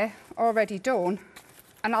here already done,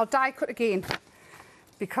 and I'll die cut again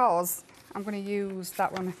because I'm going to use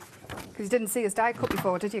that one, because you didn't see us die cut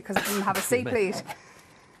before, did you? Because it didn't have a C plate.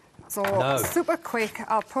 So super quick,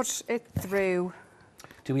 I'll put it through.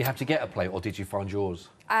 Do we have to get a plate, or did you find yours?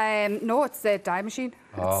 No, it's the die machine.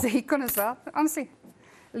 It's the gun as well. Honestly,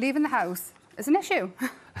 leaving the house is an issue.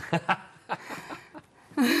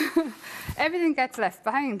 Everything gets left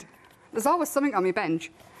behind. There's always something on my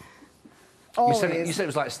bench. Always. You said it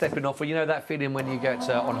was like stepping off. Well, you know that feeling when you get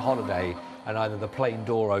on holiday and either the plane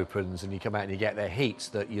door opens and you come out and you get the heat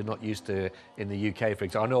that you're not used to in the UK, for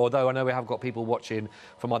example. Although I know we have got people watching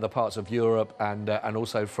from other parts of Europe and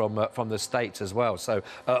also from the States as well. So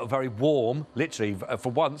very warm, literally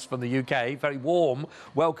for once from the UK, very warm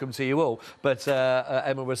welcome to you all. But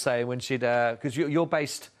Emma was saying when she'd because you're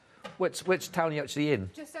based. Which town are you actually in?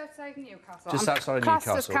 Just outside Newcastle. Just outside of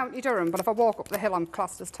Newcastle. Classed as County Durham, but if I walk up the hill, I'm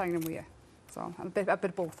classed as Tyne and Wear. So I'm a bit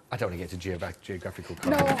of both. I don't want to get to geographical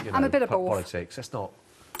no, I'm a bit of both. Politics. Let's not.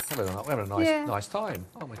 We're having a nice time,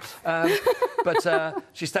 aren't we? But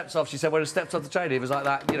she steps off. She said when I stepped off the train, it was like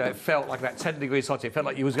that. You know, it felt like about 10 degrees hot. It felt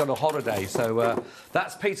like you was going on holiday. So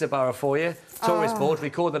that's Peterborough for you. Tourist board. We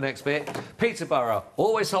call the next bit Peterborough.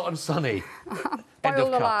 Always hot and sunny.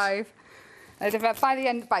 Boiled alive. By the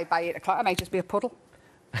end, by 8 o'clock, I might just be a puddle.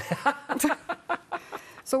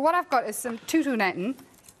 So what I've got is some tutu netting.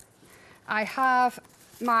 I have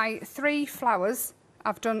my 3 flowers.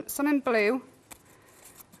 I've done some in blue,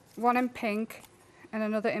 one in pink, and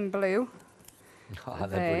another in blue. Oh, they're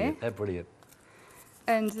brilliant. They're brilliant.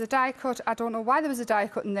 And the die cut, I don't know why there was a die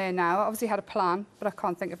cut in there now. I obviously had a plan, but I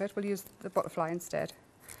can't think of it. We'll use the butterfly instead.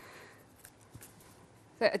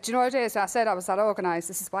 Do you know what it is? I said I was that organised.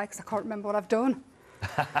 This is why, because I can't remember what I've done.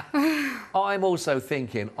 I'm also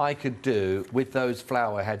thinking I could do, with those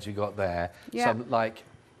flower heads you got there, some, like,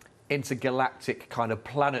 intergalactic kind of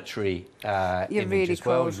planetary image really as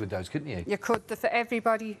well could. with those, couldn't you? You could, for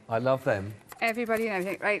everybody. I love them. Everybody and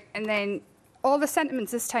everything, right? And then all the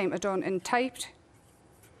sentiments this time are done and typed,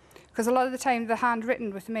 because a lot of the time they're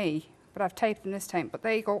handwritten with me, but I've typed them this time. But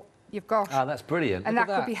there you go, you've got. Ah, that's brilliant. And that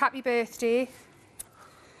could be happy birthday.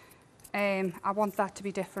 I want that to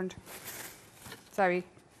be different. Sorry.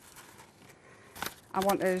 I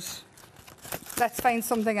wanted... Let's find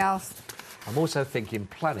something else. I'm also thinking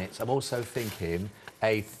planets. I'm also thinking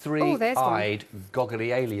a 3-eyed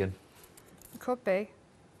goggly alien. It could be.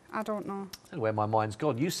 I don't know. I don't know where my mind's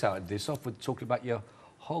gone. You started this off with talking about your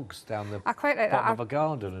hogs down the I quite like bottom that. of a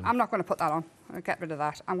garden. And... I'm not going to put that on. I'll get rid of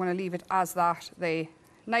that. I'm going to leave it as that. There.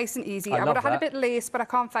 Nice and easy. I would have had a bit of lace, but I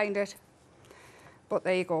can't find it. But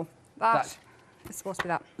there you go. That is supposed to be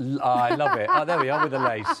that. I love it. Oh, there we are with the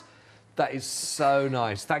lace. That is so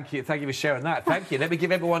nice. Thank you for sharing that. Thank you. Let me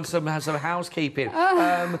give everyone some housekeeping.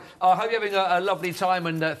 I hope you're having a lovely time,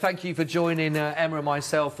 and thank you for joining Emma and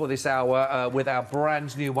myself for this hour with our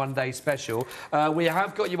brand new one-day special. We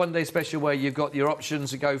have got your one-day special where you've got your options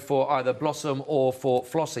to go for either Blossom or for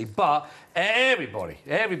Flossie, but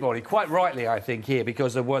everybody, quite rightly, I think, here,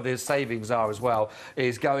 because of where the savings are as well,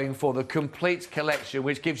 is going for the complete collection,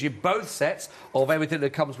 which gives you both sets of everything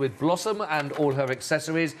that comes with Blossom and all her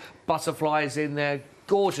accessories, butterflies in there,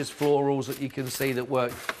 gorgeous florals that you can see that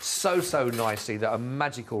work so nicely, that are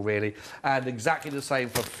magical, really, and exactly the same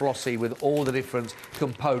for Flossie with all the different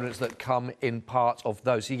components that come in part of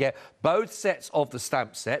those. So you get both sets of the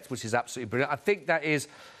stamp sets, which is absolutely brilliant. I think that is...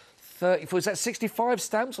 was that 65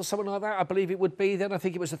 stamps or something like that? I believe it would be then. I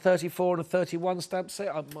think it was a 34 and a 31 stamp set.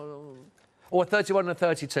 Or a 31 and a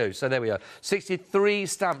 32. So there we are. 63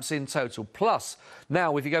 stamps in total. Plus,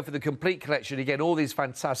 now, if you go for the complete collection, you get all these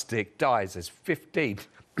fantastic dies. There's 15...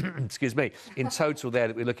 excuse me, in total there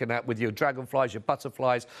that we're looking at with your dragonflies, your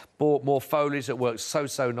butterflies, more foliage that works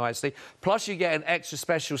so nicely. Plus you get an extra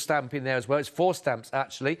special stamp in there as well. It's 4 stamps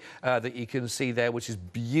actually that you can see there, which is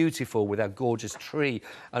beautiful with our gorgeous tree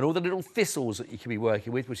and all the little thistles that you can be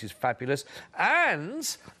working with, which is fabulous.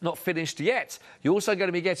 And not finished yet, you're also going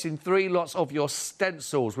to be getting 3 lots of your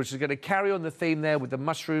stencils, which is going to carry on the theme there with the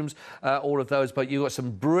mushrooms, all of those, but you've got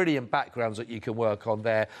some brilliant backgrounds that you can work on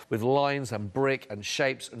there with lines and brick and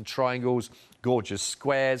shapes and triangles, gorgeous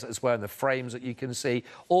squares as well, and the frames that you can see.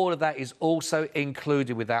 All of that is also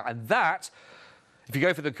included with that. And that, if you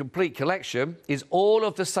go for the complete collection, is all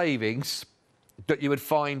of the savings that you would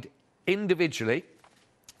find individually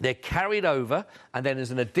They're carried over, and then there's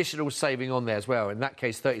an additional saving on there as well. In that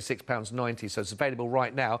case, £36.90. So it's available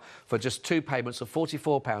right now for just 2 payments of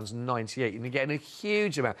 £44.98. And you're getting a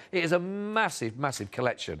huge amount. It is a massive, massive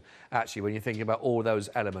collection, actually, when you're thinking about all those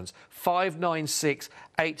elements.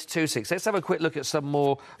 596826. Let's have a quick look at some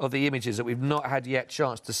more of the images that we've not had yet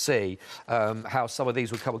chance to see, how some of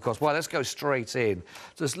these will come across. Well, let's go straight in.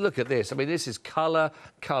 Just look at this. I mean, this is colour,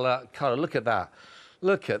 colour, colour. Look at that.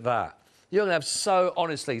 Look at that. You're going to have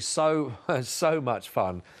honestly, so much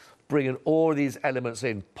fun bringing all these elements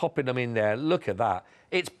in, popping them in there. Look at that.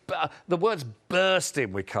 The word's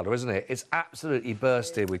bursting with colour, isn't it? It's absolutely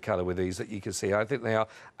bursting with colour with these that you can see. I think they are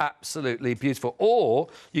absolutely beautiful. Or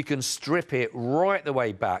you can strip it right the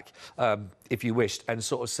way back, if you wished, and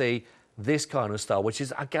sort of see this kind of style, which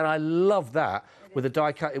is, again, I love that, with the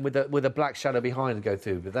die cutting with a black shadow behind to go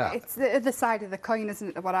through with that. It's the other side of the coin,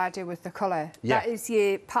 isn't it, what I do with the colour? Yeah. That is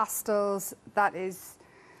your pastels, that is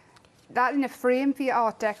that in a frame for your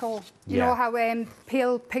art deco. You know how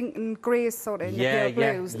pale pink and greys sort of in the pale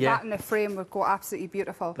blues? That in a frame would go absolutely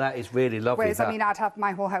beautiful. That is really lovely. Whereas, I mean, I'd have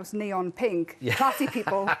my whole house neon pink. Classy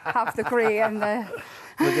people have the grey and the...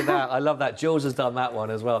 Look at that. I love that. Jules has done that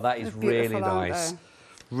one as well. That is really nice.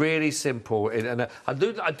 Really simple, and I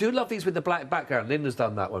do love these with the black background. Linda's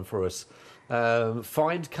done that one for us.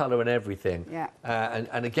 Find colour and everything. Yeah.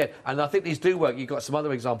 And again, and I think these do work. You've got some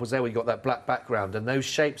other examples there where you've got that black background, and those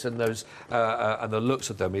shapes and those and the looks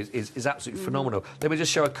of them is absolutely phenomenal. Let me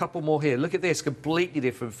just show a couple more here. Look at this, completely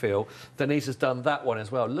different feel. Denise has done that one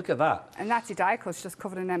as well. Look at that. And that's your die cut, just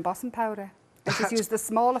covered in embossing powder. And she's used the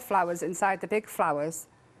smaller flowers inside the big flowers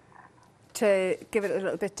to give it a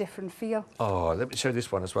little bit different feel. Oh, let me show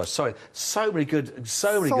this one as well. Sorry, so many good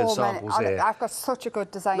samples here. I've got such a good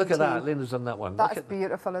design Look at that, Linda's done that one. That is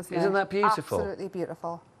beautiful, isn't it? Isn't that beautiful? Absolutely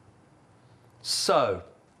beautiful. So,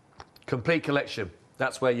 complete collection.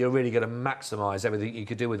 That's where you're really going to maximise everything you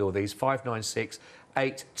could do with all these.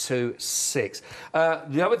 596826.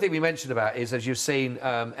 The other thing we mentioned about is, as you've seen,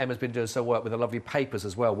 Emma's been doing some work with the lovely papers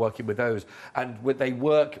as well, working with those. And they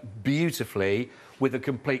work beautifully with a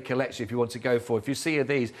complete collection if you want to go for. If you see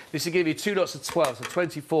these, this will give you 2 lots of 12, so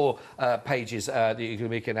 24 pages that you can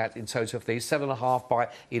be looking at in total of these, 7.5 by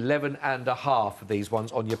 11.5 of these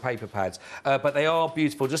ones on your paper pads. But they are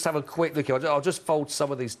beautiful. Just have a quick look. I'll just fold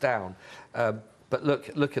some of these down. But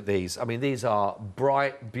look at these. I mean, these are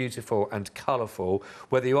bright, beautiful and colourful,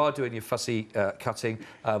 whether you are doing your fussy cutting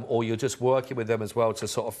or you're just working with them as well to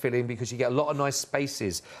sort of fill in, because you get a lot of nice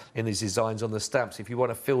spaces in these designs on the stamps. If you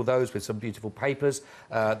want to fill those with some beautiful papers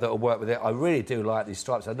that will work with it, I really do like these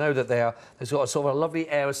stripes. I know that they've got sort of a lovely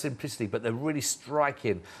air of simplicity, but they're really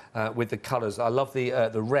striking with the colours. I love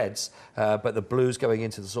the reds, but the blues going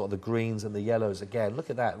into the sort of the greens and the yellows again. Look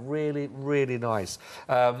at that. Really, really nice.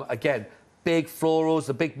 Again, big florals,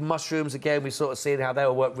 the big mushrooms, again, we've sort of seen how they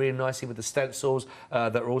will work really nicely with the stencils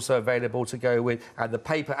that are also available to go with. And the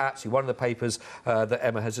paper, actually, one of the papers that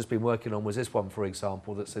Emma has just been working on was this one, for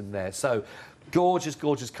example, that's in there. So, gorgeous,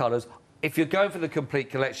 gorgeous colours. If you're going for the complete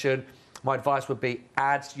collection, my advice would be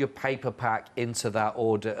add your paper pack into that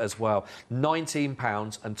order as well.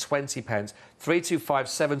 £19.20,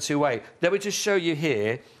 325728. Let me just show you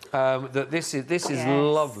here that this is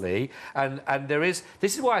lovely, and this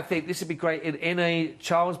is why I think this would be great in a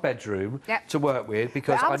child's bedroom to work with,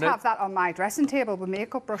 because I would have that on my dressing table with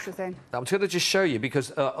makeup brushes in. I'm going to just show you,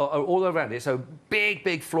 because all around it, so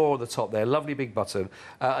big floor on the top there, lovely big button.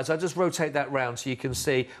 As I just rotate that round, so you can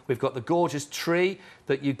see we've got the gorgeous tree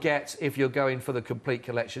that you get if you're going for the complete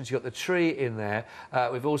collections. You've got the tree in there.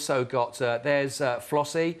 We've also got there's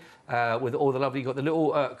Flossie. With all the lovely, you've got the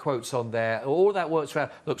little quotes on there. All that works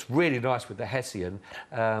around, looks really nice with the Hessian.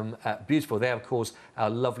 Beautiful. There, of course, our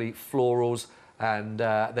lovely florals, and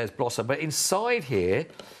there's Blossom. But inside here,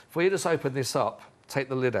 if we just open this up, take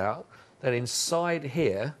the lid out, then inside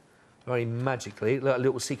here, very magically, a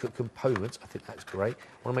little secret component. I think that's great. I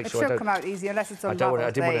want to make sure it should come out easy, unless it's unraveled.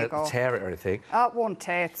 I didn't want to tear it or anything. Oh, it won't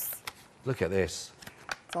tear. Look at this.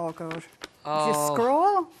 It's all good. Oh. Did you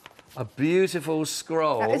scroll? A beautiful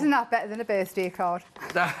scroll. Now, isn't that better than a birthday card?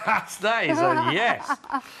 That is a yes.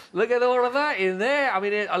 Look at all of that in there. I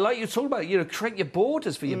mean, I like you talking about, create your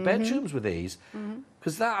borders for your bedrooms with these.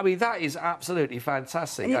 Because that is absolutely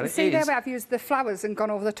fantastic. And you can see there where I've used the flowers and gone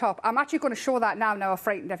over the top. I'm actually going to show that now. Now I've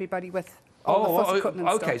frightened everybody with all the fussy cutting and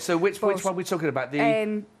stuff. Okay, so which one are we talking about?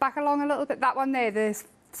 Back along a little bit, that one there, the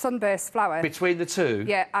sunburst flower. Between the two?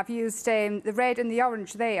 Yeah, I've used the red and the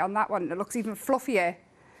orange there on that one. It looks even fluffier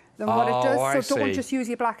than what it does. So don't just use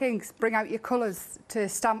your black inks. Bring out your colours to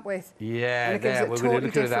stamp with. Yeah, we're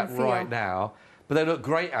looking at that right now. But they look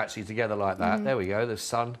great, actually, together like that. There we go, the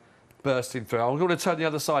sun. bursting through. I'm going to turn the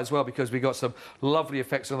other side as well because we've got some lovely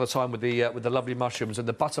effects another time with the lovely mushrooms and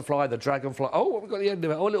the butterfly, the dragonfly. Oh, what have we got at the end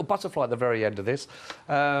of it? Oh, a little butterfly at the very end of this.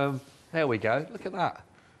 There we go. Look at that.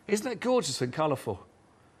 Isn't that gorgeous and colourful?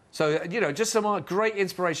 So, you know, just some great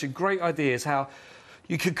inspiration, great ideas how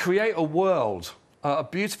you could create a world, a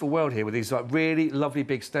beautiful world here with these like really lovely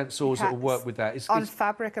big stencils that will work with that. It's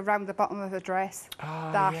fabric around the bottom of a dress.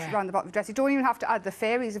 Around the bottom of a dress. You don't even have to add the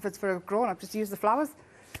fairies if it's for a grown-up. Just use the flowers.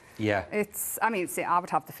 Yeah. I mean, see, I would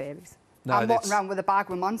have the fairies. No, I'm walking around with a bag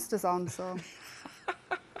with monsters on, so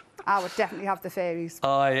I would definitely have the fairies.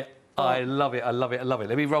 I love it, I love it, I love it.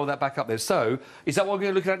 Let me roll that back up there. So, is that what we're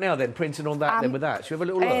going to look at now then? Printing on that then with that? Should we have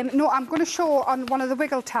a little look? No, I'm going to show on one of the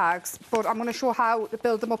wiggle tags, but I'm going to show how to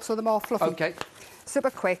build them up so they're more fluffy. OK. Super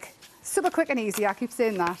quick and easy, I keep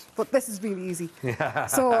saying that, but this is really easy.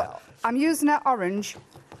 So, I'm using an orange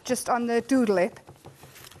just on the doodle lip.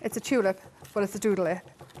 It's a tulip, but it's a doodle lip.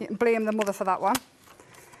 You can blame the mother for that one.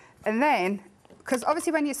 And then, because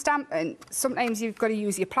obviously when you're stamping, sometimes you've got to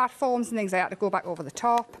use your platforms and things like that to go back over the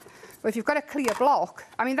top. But if you've got a clear block,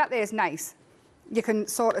 I mean, that there is nice. You can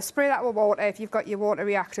sort of spray that with water if you've got your water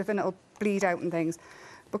reactive and it'll bleed out and things.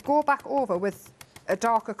 But go back over with a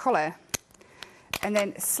darker colour and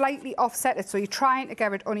then slightly offset it so you're trying to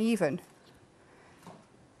get it uneven.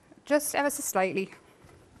 Just ever so slightly.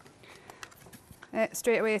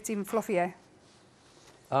 Straight away it's even fluffier.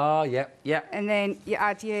 Oh, yeah, yeah. And then you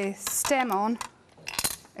add your stem on,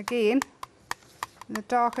 again, in the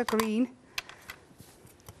darker green.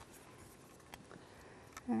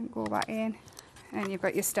 And go back in, and you've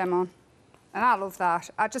got your stem on. And I love that.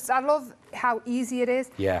 I love how easy it is.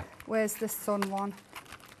 Yeah. Where's the sun one?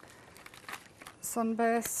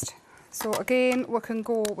 Sunburst. So again, we can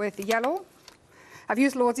go with the yellow. I've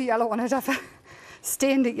used loads of yellow on it. I've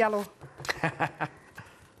stained it yellow.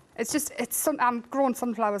 I'm growing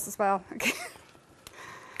sunflowers as well.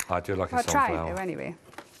 I do like a sunflower. I'm trying to anyway.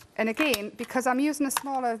 And again, because I'm using a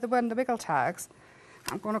smaller, the wiggle tags,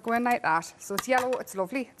 I'm going to go in like that. So it's yellow, it's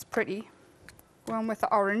lovely, it's pretty. Going with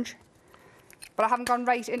the orange. But I haven't gone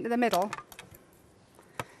right into the middle.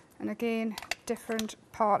 And again, different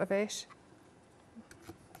part of it.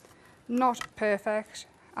 Not perfect,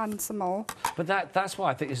 and some more. But that's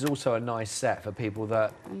why I think this is also a nice set for people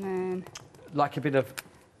that like a bit of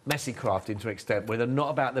messy crafting to an extent, where they're not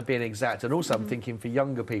about the being exact. And also I'm thinking for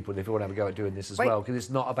younger people, if you want to have a go at doing this as well, because it's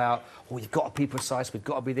not about, oh, you've got to be precise, we've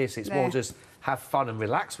got to be this. It's more just have fun and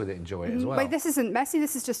relax with it, enjoy it as well. Wait, this isn't messy,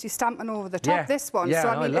 this is just you stamping over the top, this one. Yeah, so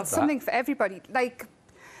I mean, I love it's something for everybody. Like,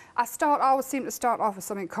 I always seem to start off with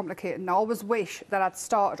something complicated, and I always wish that I'd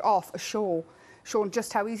started off a show showing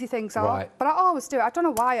just how easy things are. Right. But I always do it. I don't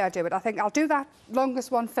know why I do it. I think I'll do that longest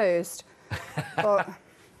one first. But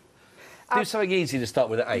do something easy to start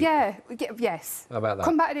with at 8. Yeah, yes. How about that?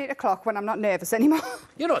 Come back at 8 o'clock when I'm not nervous anymore.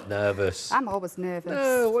 You're not nervous. I'm always nervous.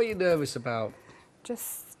 No, what are you nervous about?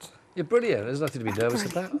 Just... You're brilliant. There's nothing to be nervous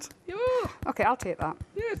about. You are. OK, I'll take that.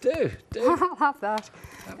 Yeah, do. I'll have that.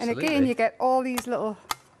 Absolutely. And again, you get all these little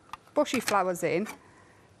bushy flowers in,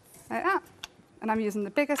 like that. And I'm using the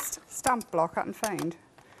biggest stamp block I can find.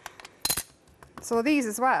 So these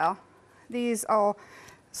as well, these are...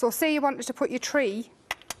 So say you wanted to put your tree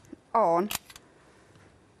on,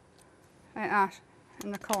 like that,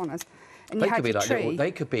 in the corners. And they you had could be your like tree. little,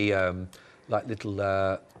 they could be like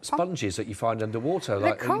little sponges that you find underwater,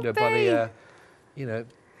 like could you know, by the you know,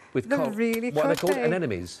 with really what are they called? be.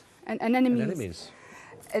 Anemones. Anemones. Anemones.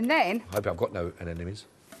 And then I hope I've got no anemones.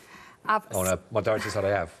 Oh no, my director said I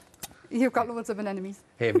have. You've got loads of anemones.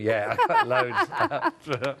 Him, yeah, I've got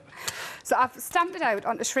loads. So I've stamped it out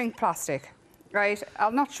onto shrink plastic, right?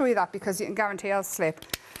 I'll not show you that because you can guarantee I'll slip.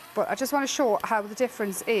 But I just want to show how the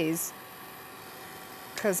difference is,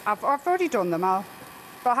 because I've already done them, but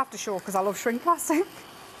I'll have to show because I love shrink plastic.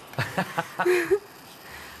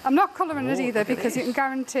 I'm not colouring it either because you can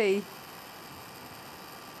guarantee.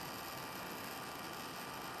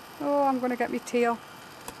 Oh, I'm going to get me teal.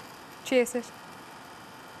 Chase it.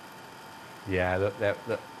 Yeah, look, it's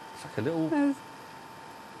like a little...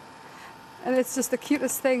 And it's just the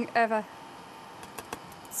cutest thing ever.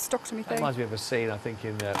 Stuck to me thing. That reminds me of a scene, I think,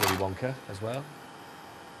 in Willy Wonka as well.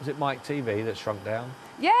 Was it Mike TV that shrunk down?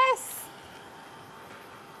 Yes!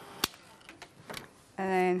 And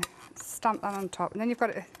then stamp that on top. And then you've got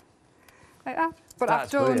it like that. But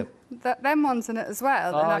That's I've done them ones in it as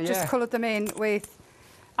well. And I've just coloured them in with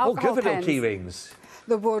alcohol good for pens. little key rings.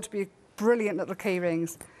 They would be brilliant little key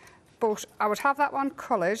rings. But I would have that one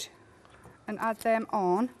coloured and add them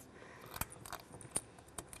on.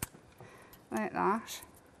 Like that.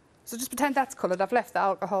 So just pretend that's coloured. I've left the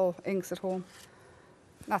alcohol inks at home.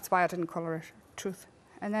 That's why I didn't colour it. Truth.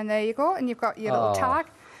 And then there you go, and you've got your little tag.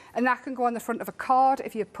 And that can go on the front of a card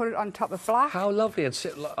if you put it on top of black. How lovely. And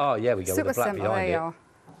oh, yeah, we go super with the black simple, behind there you it. are.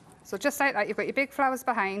 So just like that, you've got your big flowers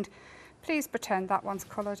behind. Please pretend that one's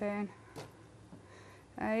coloured in.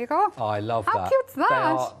 There you go. Oh, I love that. How cute's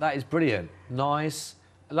that? That is brilliant. Nice.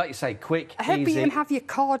 Like you say, quick, I hope easy. you can have your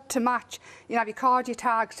card to match. You have your card, your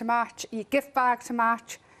tag to match, your gift bag to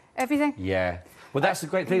match, everything. Yeah. Well, that's the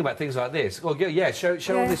great thing about things like this. Well, yeah, show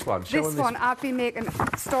on this one. This one, I've been making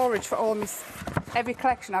storage for all every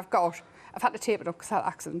collection I've got. I've had to tape it up because I had an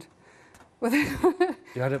accident with it.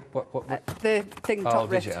 You had a, what? The thing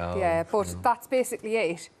top ripped. Oh, yeah, but that's basically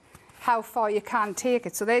it. How far you can take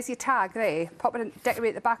it. So there's your tag there. Pop it and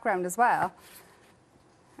decorate the background as well.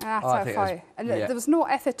 And that's how far. And there was no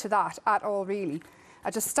effort to that at all, really. I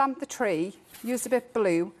just stamped the tree, used a bit of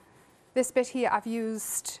blue. This bit here I've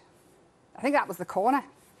used, I think that was the corner,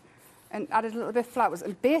 and added a little bit of flowers.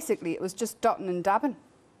 And basically it was just dotting and dabbing.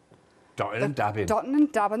 Dotting and dabbing. Dotting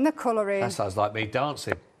and dabbing the colour in. That sounds like me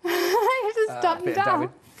dancing. You're just dotting and dabbing.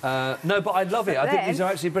 No, but I love it. I think these are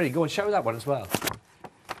absolutely brilliant. Go on, show that one as well.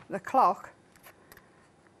 The clock.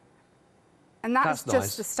 And that's just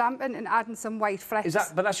nice. the stamping and adding some white flecks.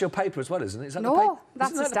 But that's your paper as well, isn't it? Is that no, the paper?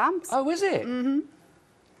 that's the stamps. Oh, is it? Mm-hmm.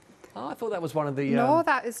 Oh, I thought that was one of the... No,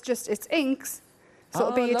 that is just, it's inks. So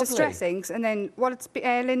it'll be your distress inks. And then what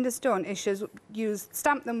Linda's done is she's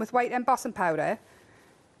stamped them with white embossing powder,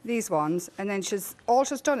 these ones, and then all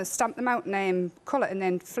she's done is stamp them out in colour and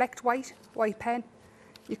then flecked white pen.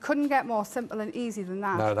 You couldn't get more simple and easy than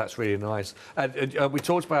that. No, that's really nice. And we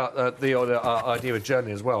talked about the idea of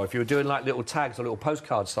journaling as well. If you were doing like little tags or little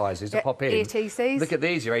postcard sizes to pop in. ATCs. Look at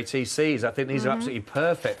these, your ATCs. I think these are absolutely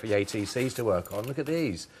perfect for your ATCs to work on. Look at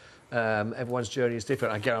these. Everyone's journey is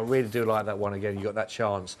different. Again, I really do like that one. Again, you got that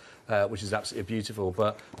chance, which is absolutely beautiful.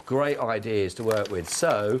 But great ideas to work with.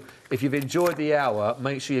 So, if you've enjoyed the hour,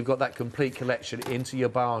 make sure you've got that complete collection into your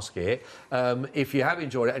basket. If you have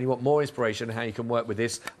enjoyed it and you want more inspiration on how you can work with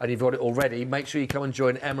this, and you've got it already, make sure you come and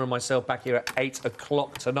join Emma and myself back here at 8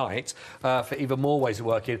 o'clock tonight for even more ways of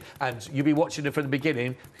working. And you'll be watching it from the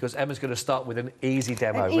beginning because Emma's going to start with an easy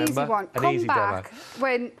demo. An remember? Easy one. An Come easy back demo.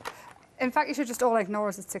 when. In fact, you should just all ignore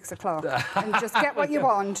us at 6 o'clock and just get what you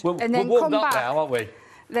want, and then we're come warmed back. up now, aren't we?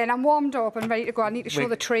 Then I'm warmed up and ready to go. I need to show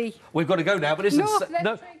the tree. We've got to go now, but listen.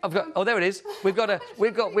 No, I've got. Oh, there it is.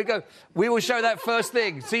 We will show that first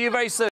thing. See you very soon.